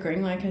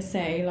triggering, like I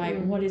say,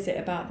 like what is it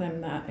about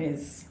them that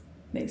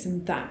makes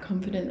them that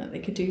confident that they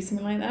could do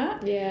something like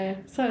that? Yeah.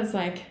 So I was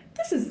like,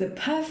 this is the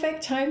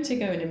perfect time to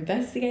go and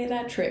investigate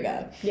that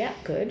trigger. Yeah,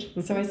 good.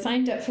 So I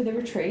signed up for the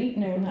retreat,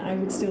 knowing that I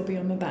would still be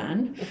on the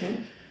ban.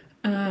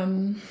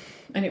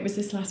 And it was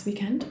this last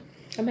weekend.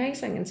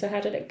 Amazing. And so how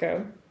did it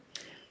go?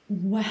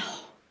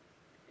 Well,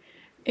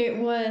 it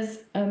was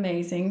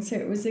amazing. So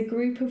it was a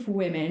group of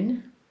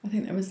women. I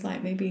think there was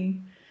like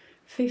maybe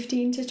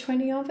 15 to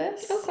 20 of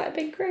us. Oh, quite a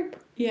big group.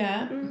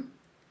 Yeah.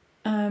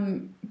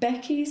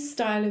 Becky's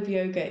style of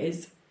yoga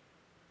is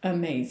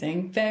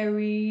amazing.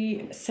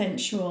 Very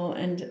sensual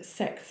and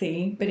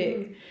sexy, but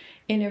it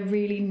in a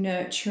really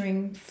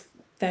nurturing,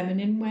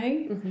 feminine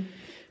way.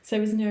 So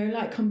there was no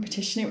like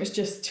competition. It was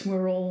just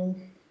we're all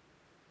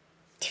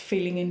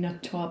feeling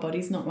into our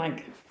bodies, not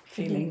like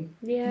feeling,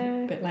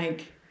 but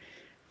like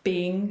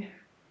being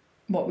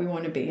what we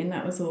want to be, and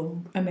that was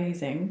all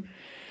amazing.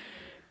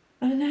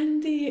 And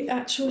then the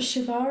actual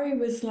Shibari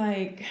was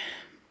like,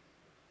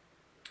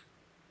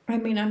 I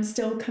mean, I'm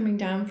still coming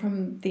down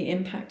from the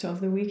impact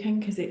of the weekend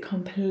because it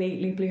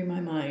completely blew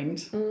my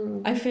mind.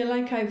 I feel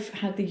like I've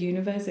had the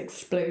universe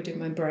explode in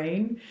my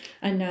brain,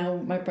 and now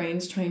my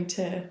brain's trying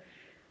to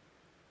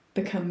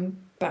become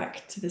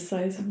back to the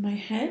size of my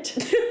head.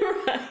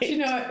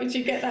 Right. Did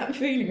you get that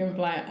feeling of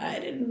like, I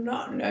did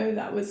not know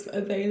that was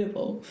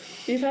available?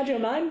 You've had your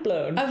mind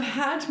blown. I've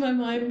had my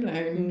mind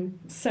blown.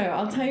 So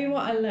I'll tell you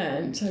what I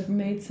learned. I've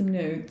made some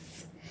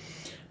notes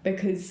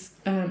because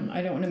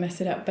I don't want to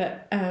mess it up.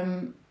 But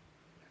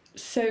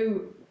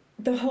so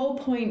the whole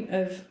point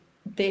of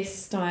this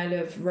style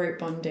of rope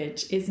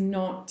bondage is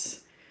not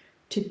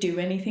to do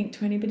anything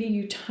to anybody.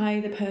 You tie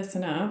the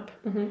person up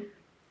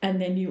and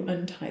then you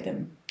untie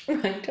them.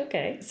 Right,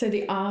 okay. So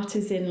the art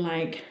is in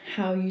like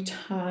how you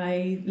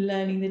tie,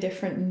 learning the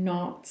different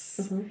knots,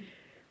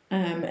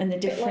 and the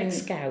different. Bit like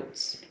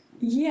Scouts.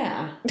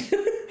 Yeah.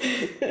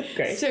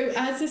 Great. So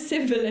as a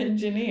civil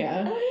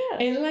engineer,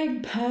 it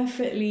like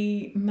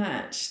perfectly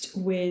matched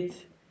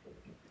with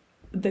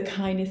the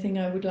kind of thing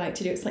I would like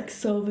to do. It's like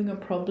solving a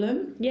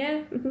problem.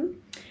 Yeah.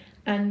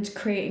 And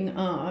creating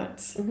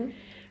art.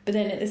 But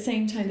then at the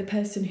same time, the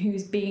person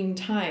who's being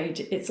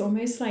tied, it's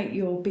almost like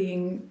you're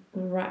being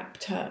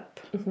wrapped up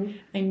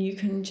and you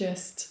can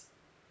just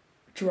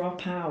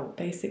drop out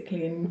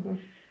basically and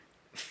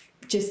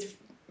just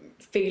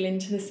feel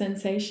into the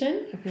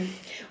sensation.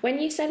 When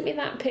you sent me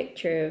that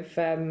picture of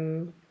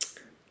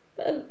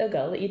a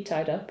girl that you'd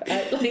tied up,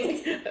 at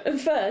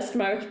first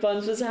my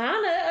response was,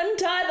 Hannah,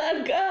 untie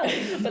that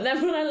girl. But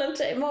then when I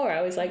looked at it more,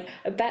 I was like,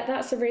 I bet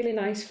that's a really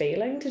nice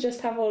feeling to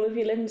just have all of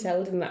your limbs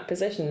held in that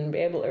position and be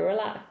able to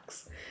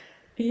relax.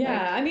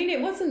 Yeah, I mean,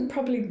 it wasn't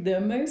probably the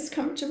most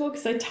comfortable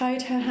because I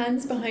tied her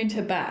hands behind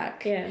her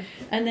back. Yeah.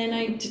 And then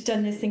I'd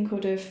done this thing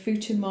called a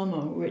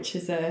futomomo, which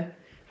is a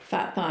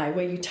fat thigh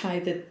where you tie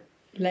the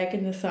leg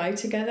and the thigh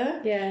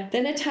together. Yeah.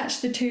 Then attach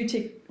the two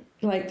to,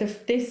 like,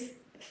 this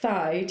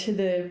thigh to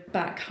the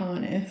back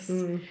harness.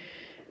 And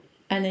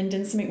then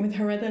done something with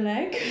her other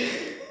leg.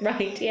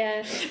 Right,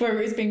 yeah. Where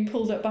it was being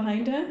pulled up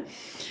behind her.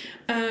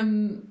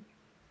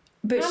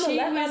 But Hannah, she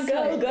let was that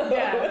girl like, go.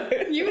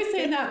 yeah, you were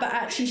saying that, but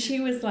actually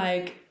she was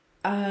like,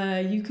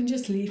 you can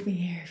just leave me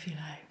here if you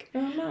like.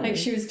 Oh, nice. Like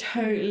she was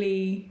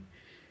totally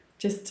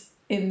just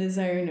in the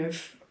zone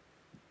of,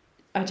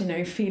 I don't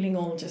know, feeling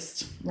all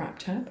just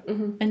wrapped up.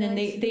 And then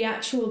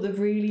the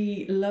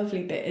really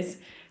lovely bit is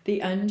the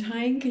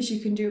untying, because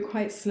you can do it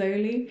quite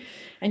slowly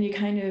and you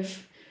kind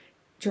of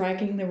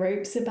dragging the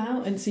ropes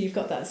about, and so you've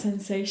got that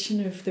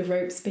sensation of the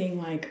ropes being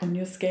like on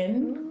your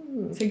skin.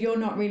 So you're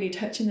not really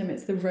touching them,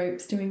 it's the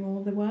ropes doing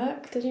all the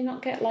work. Did you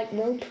not get like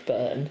rope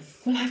burn?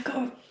 Well, I've got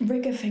a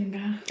rigger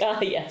finger.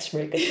 Ah, yes,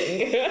 rigger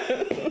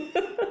finger.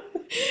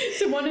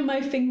 So one of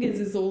my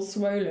fingers is all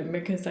swollen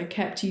because I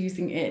kept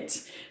using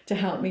it to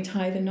help me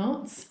tie the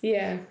knots.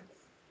 Yeah.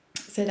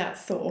 So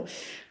that's all.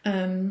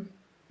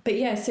 But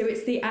yeah, so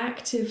it's the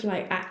act of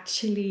like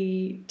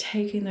actually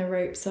taking the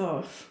ropes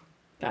off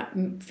that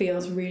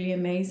feels really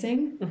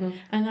amazing.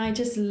 And I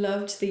just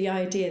loved the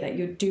idea that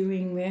you're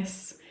doing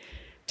this,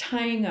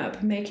 tying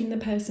up, making the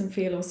person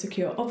feel all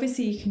secure.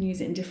 Obviously you can use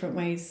it in different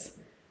ways,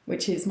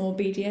 which is more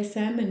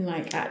BDSM and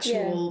like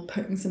actual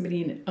putting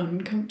somebody in an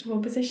uncomfortable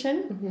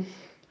position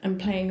and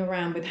playing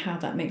around with how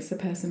that makes the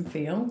person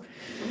feel.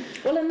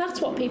 Well, and that's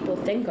what people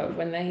think of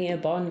when they hear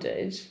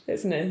bondage,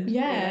 isn't it?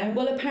 Yeah.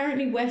 Well,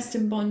 apparently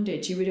Western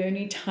bondage, you would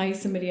only tie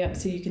somebody up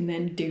so you can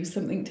then do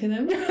something to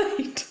them.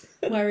 Right.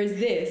 Whereas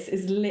this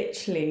is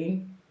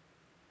literally,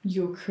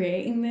 you're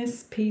creating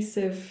this piece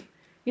of,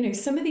 you know,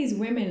 some of these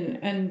women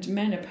and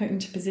men are put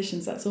into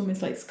positions that's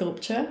almost like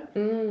sculpture.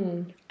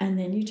 And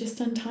then you just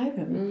untie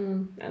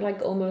them.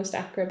 Like almost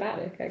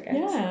acrobatic, I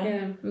guess.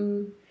 Yeah.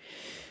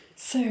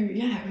 So,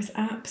 yeah, it was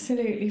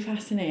absolutely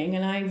fascinating.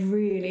 And I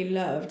really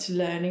loved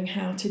learning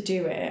how to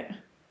do it.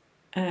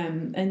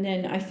 And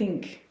then I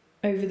think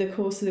over the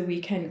course of the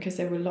weekend, because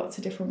there were lots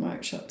of different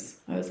workshops,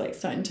 I was like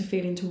starting to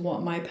feel into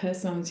what my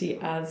personality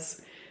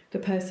as the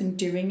person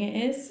doing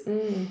it is.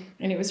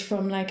 And it was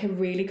from like a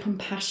really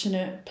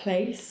compassionate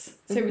place.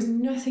 So it was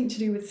nothing to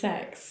do with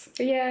sex.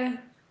 Yeah.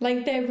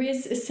 Like there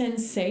is a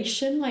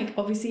sensation, like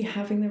obviously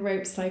having the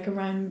ropes like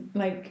around,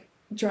 like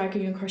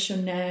dragging across your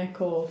neck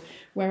or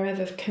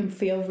wherever can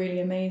feel really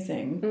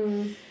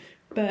amazing.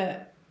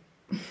 But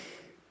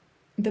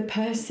the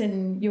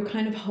person, you're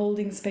kind of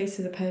holding space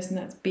for the person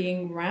that's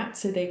being wrapped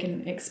so they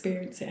can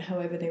experience it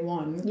however they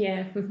want.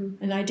 Yeah.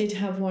 And I did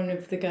have one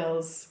of the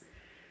girls,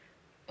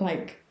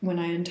 like when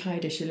I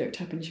untied her, she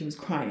looked up and she was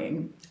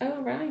crying.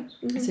 Oh, right.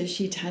 So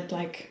she'd had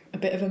like a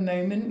bit of a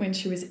moment when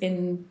she was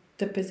in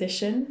the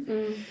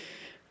position,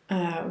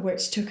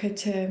 which took her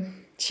to,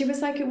 she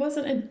was like, it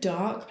wasn't a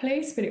dark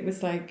place, but it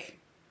was like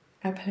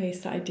a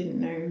place that I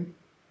didn't know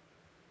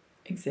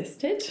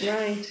existed.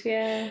 Right,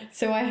 yeah.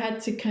 So I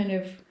had to kind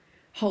of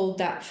hold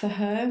that for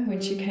her when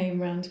she came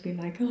round to be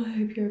like, oh, I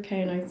hope you're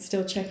okay, and I'm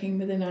still checking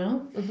with her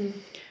now.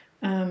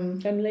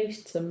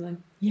 Unleashed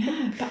something.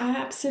 Yeah, but I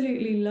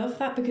absolutely love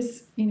that,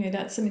 because, you know,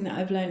 that's something that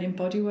I've learned in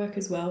bodywork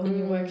as well. When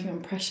you're working on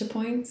pressure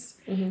points,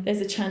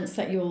 there's a chance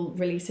that you'll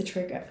release a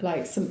trigger,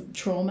 like some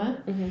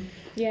trauma.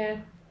 Yeah.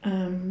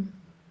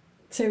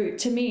 So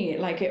to me,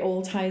 like, it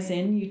all ties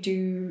in. You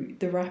do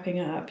the wrapping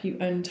up, you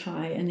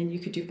untie, and then you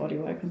could do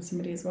bodywork on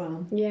somebody as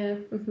well. Yeah.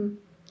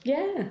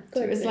 Yeah.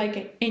 So it was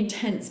like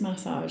intense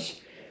massage.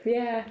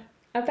 Yeah.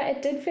 I bet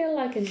it did feel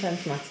like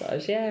intense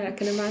massage. Yeah, I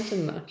can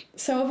imagine that.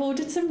 So I've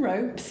ordered some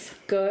ropes.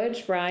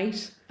 Good,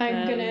 right.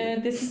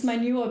 This is my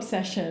new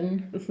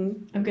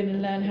obsession. I'm gonna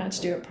learn how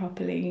to do it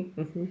properly.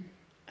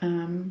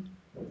 Do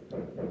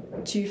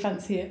you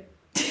fancy it?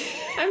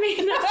 I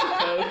mean,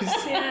 I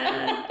suppose,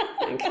 yeah.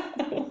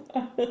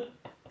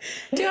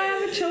 Do I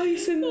have a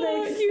choice in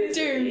this? You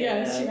do,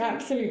 yes, you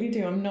absolutely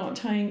do. I'm not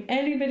tying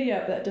anybody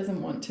up that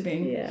doesn't want to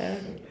be. Yeah.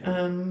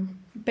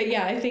 But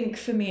yeah, I think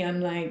for me,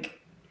 I'm like,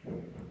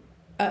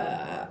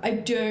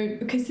 I don't,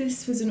 because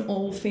this was an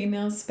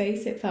all-female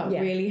space, it felt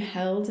really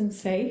held and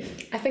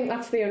safe. I think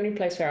that's the only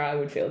place where I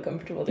would feel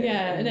comfortable doing it.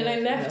 Yeah, and then I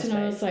left and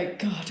I was like,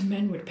 God,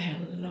 men would pay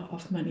a lot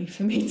of money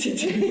for me to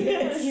do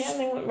this.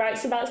 Yeah, right,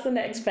 so that's the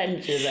next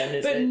venture then,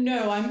 is it? But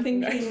no, I'm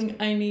thinking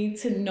I need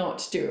to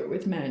not do it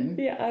with men.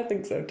 Yeah, I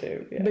think so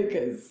too. Yeah.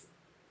 Because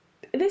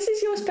this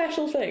is your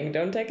special thing,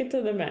 don't take it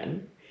to the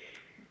men.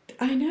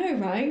 I know,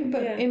 right?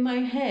 But in my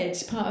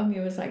head, part of me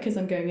was like, because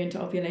I'm going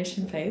into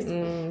ovulation phase,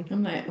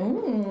 I'm like,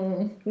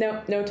 oh.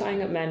 No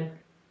tying up men.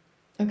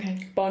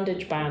 Okay.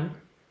 Bondage ban.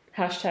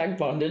 #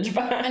 bondage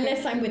ban.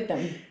 Unless I'm with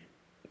them.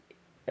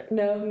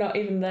 No, not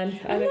even then.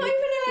 I'm not even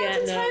allowed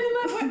to tie them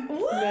up.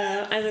 What?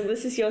 No, I think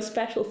this is your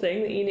special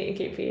thing that you need to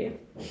keep for you.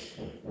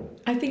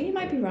 I think you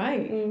might be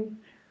right.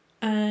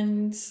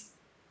 And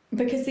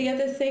because the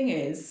other thing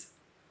is,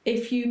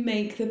 if you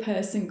make the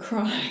person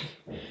cry,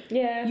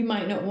 you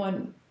might not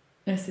want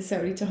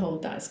necessarily to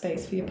hold that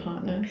space for your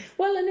partner.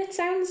 Well, and it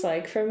sounds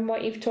like from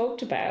what you've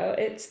talked about,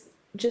 it's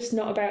just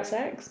not about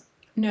sex.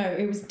 No,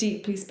 it was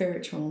deeply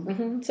spiritual.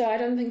 So I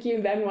don't think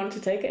you then want to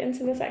take it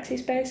into the sexy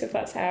space if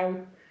that's how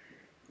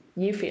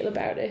you feel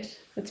about it.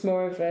 It's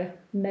more of a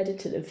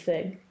meditative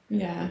thing.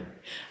 Yeah.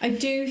 I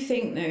do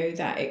think, though,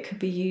 that it could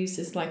be used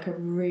as like a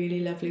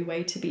really lovely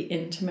way to be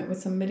intimate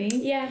with somebody.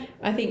 Yeah.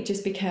 I think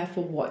just be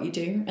careful what you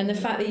do. And the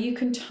fact that you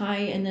can tie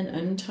and then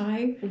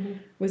untie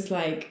was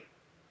like,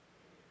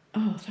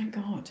 oh, thank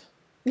God.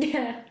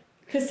 Yeah.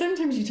 Because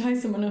sometimes you tie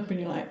someone up and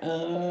you're like,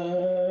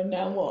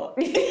 now what?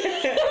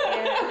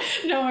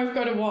 Now I've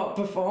got to what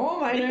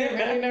perform? I don't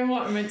really know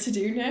what I'm meant to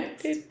do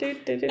next.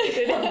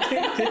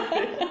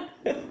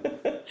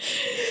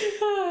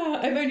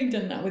 I've only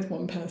done that with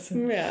one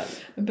person. Yeah.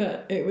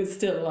 But it was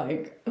still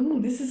like, oh,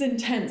 this is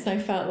intense. I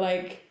felt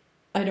like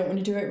I don't want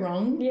to do it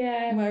wrong.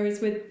 Yeah.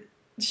 Whereas with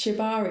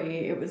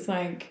Shibari, it was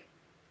like,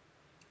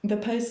 the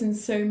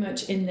person's so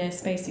much in their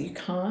space that you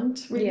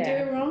can't really do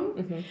it wrong.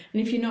 And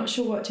if you're not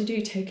sure what to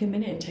do, take a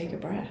minute and take a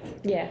breath.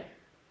 Yeah.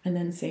 And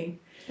then see.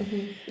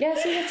 Yeah,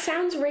 see, it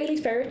sounds really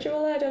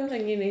spiritual. I don't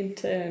think you need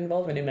to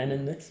involve any men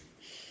in this.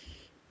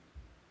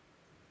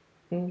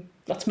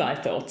 That's my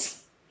thoughts.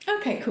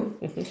 Okay, cool.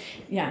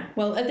 Yeah,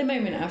 well, at the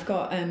moment I've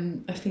got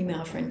a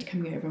female friend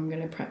coming over. I'm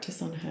going to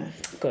practice on her.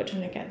 Good. I'm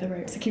going to get the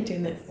ropes. I keep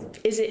doing this.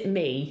 Is it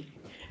me?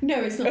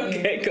 No, it's not you.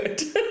 Okay,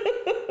 good.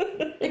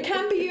 It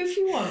can be you if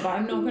you want, but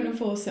I'm not going to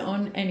force it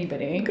on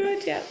anybody.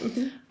 Good, yeah.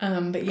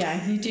 But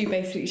yeah, you do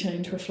basically turn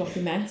into a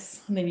floppy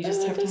mess, and then you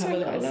just have to have a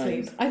little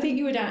sleep. I think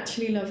you would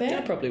actually love it.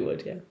 I probably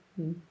would, yeah.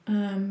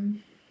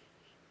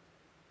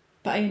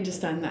 But I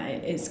understand that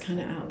it is kind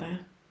of out there.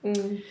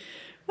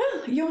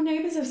 Well, your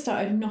neighbours have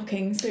started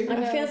knocking, so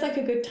it feels like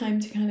a good time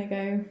to kind of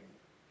go,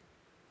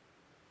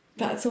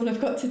 that's all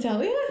I've got to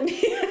tell you.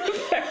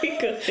 Very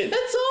good.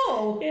 That's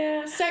all.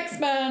 Yeah. Sex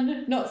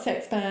ban, not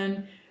sex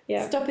ban.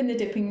 Yeah. Stopping the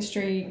dipping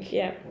streak.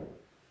 Yeah.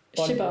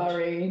 Bondage.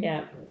 Shibari.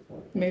 Yeah.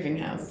 Moving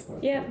house.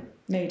 Yeah.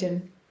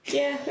 Maiden.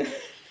 Yeah. What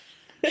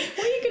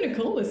are you going to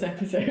call this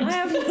episode? I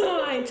have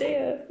no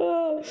idea.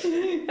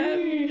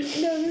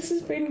 No, this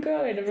has been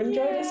good. I've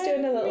enjoyed us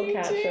doing a little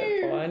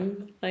catch-up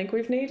one. Like,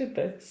 we've needed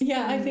this.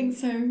 Yeah, I think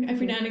so.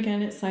 Every now and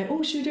again it's like,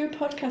 oh, should we do a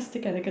podcast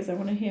together? Because I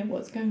want to hear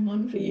what's going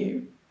on for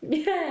you.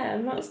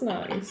 Yeah, that's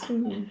nice.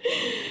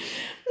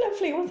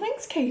 Lovely. Well,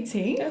 thanks,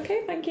 Katie.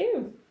 Okay, thank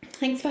you.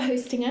 Thanks for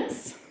hosting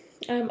us.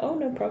 Oh,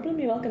 no problem.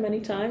 You're welcome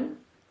anytime.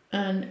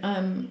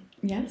 And,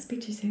 yeah,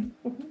 speak to you soon.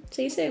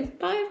 See you soon.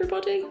 Bye,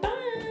 everybody.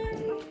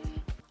 Bye.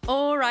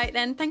 All right,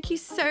 then. Thank you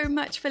so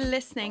much for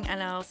listening,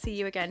 and I'll see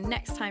you again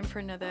next time for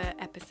another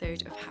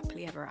episode of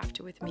Happily Ever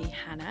After with me,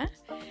 Hannah.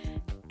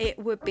 It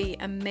would be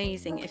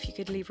amazing if you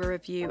could leave a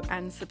review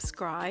and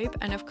subscribe.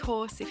 And of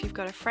course, if you've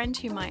got a friend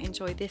who might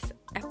enjoy this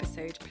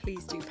episode,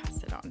 please do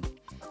pass it on.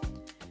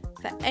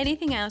 For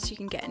anything else, you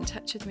can get in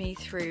touch with me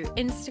through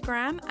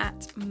Instagram at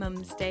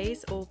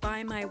mumsdays or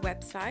by my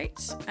website,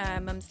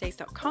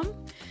 mumsdays.com.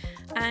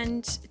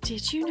 And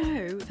did you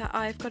know that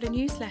I've got a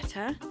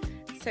newsletter?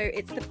 So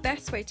it's the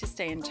best way to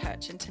stay in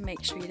touch and to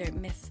make sure you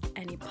don't miss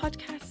any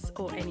podcasts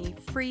or any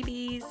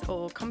freebies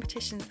or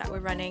competitions that we're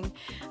running.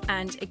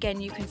 And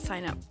again, you can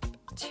sign up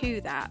to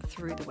that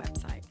through the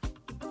website.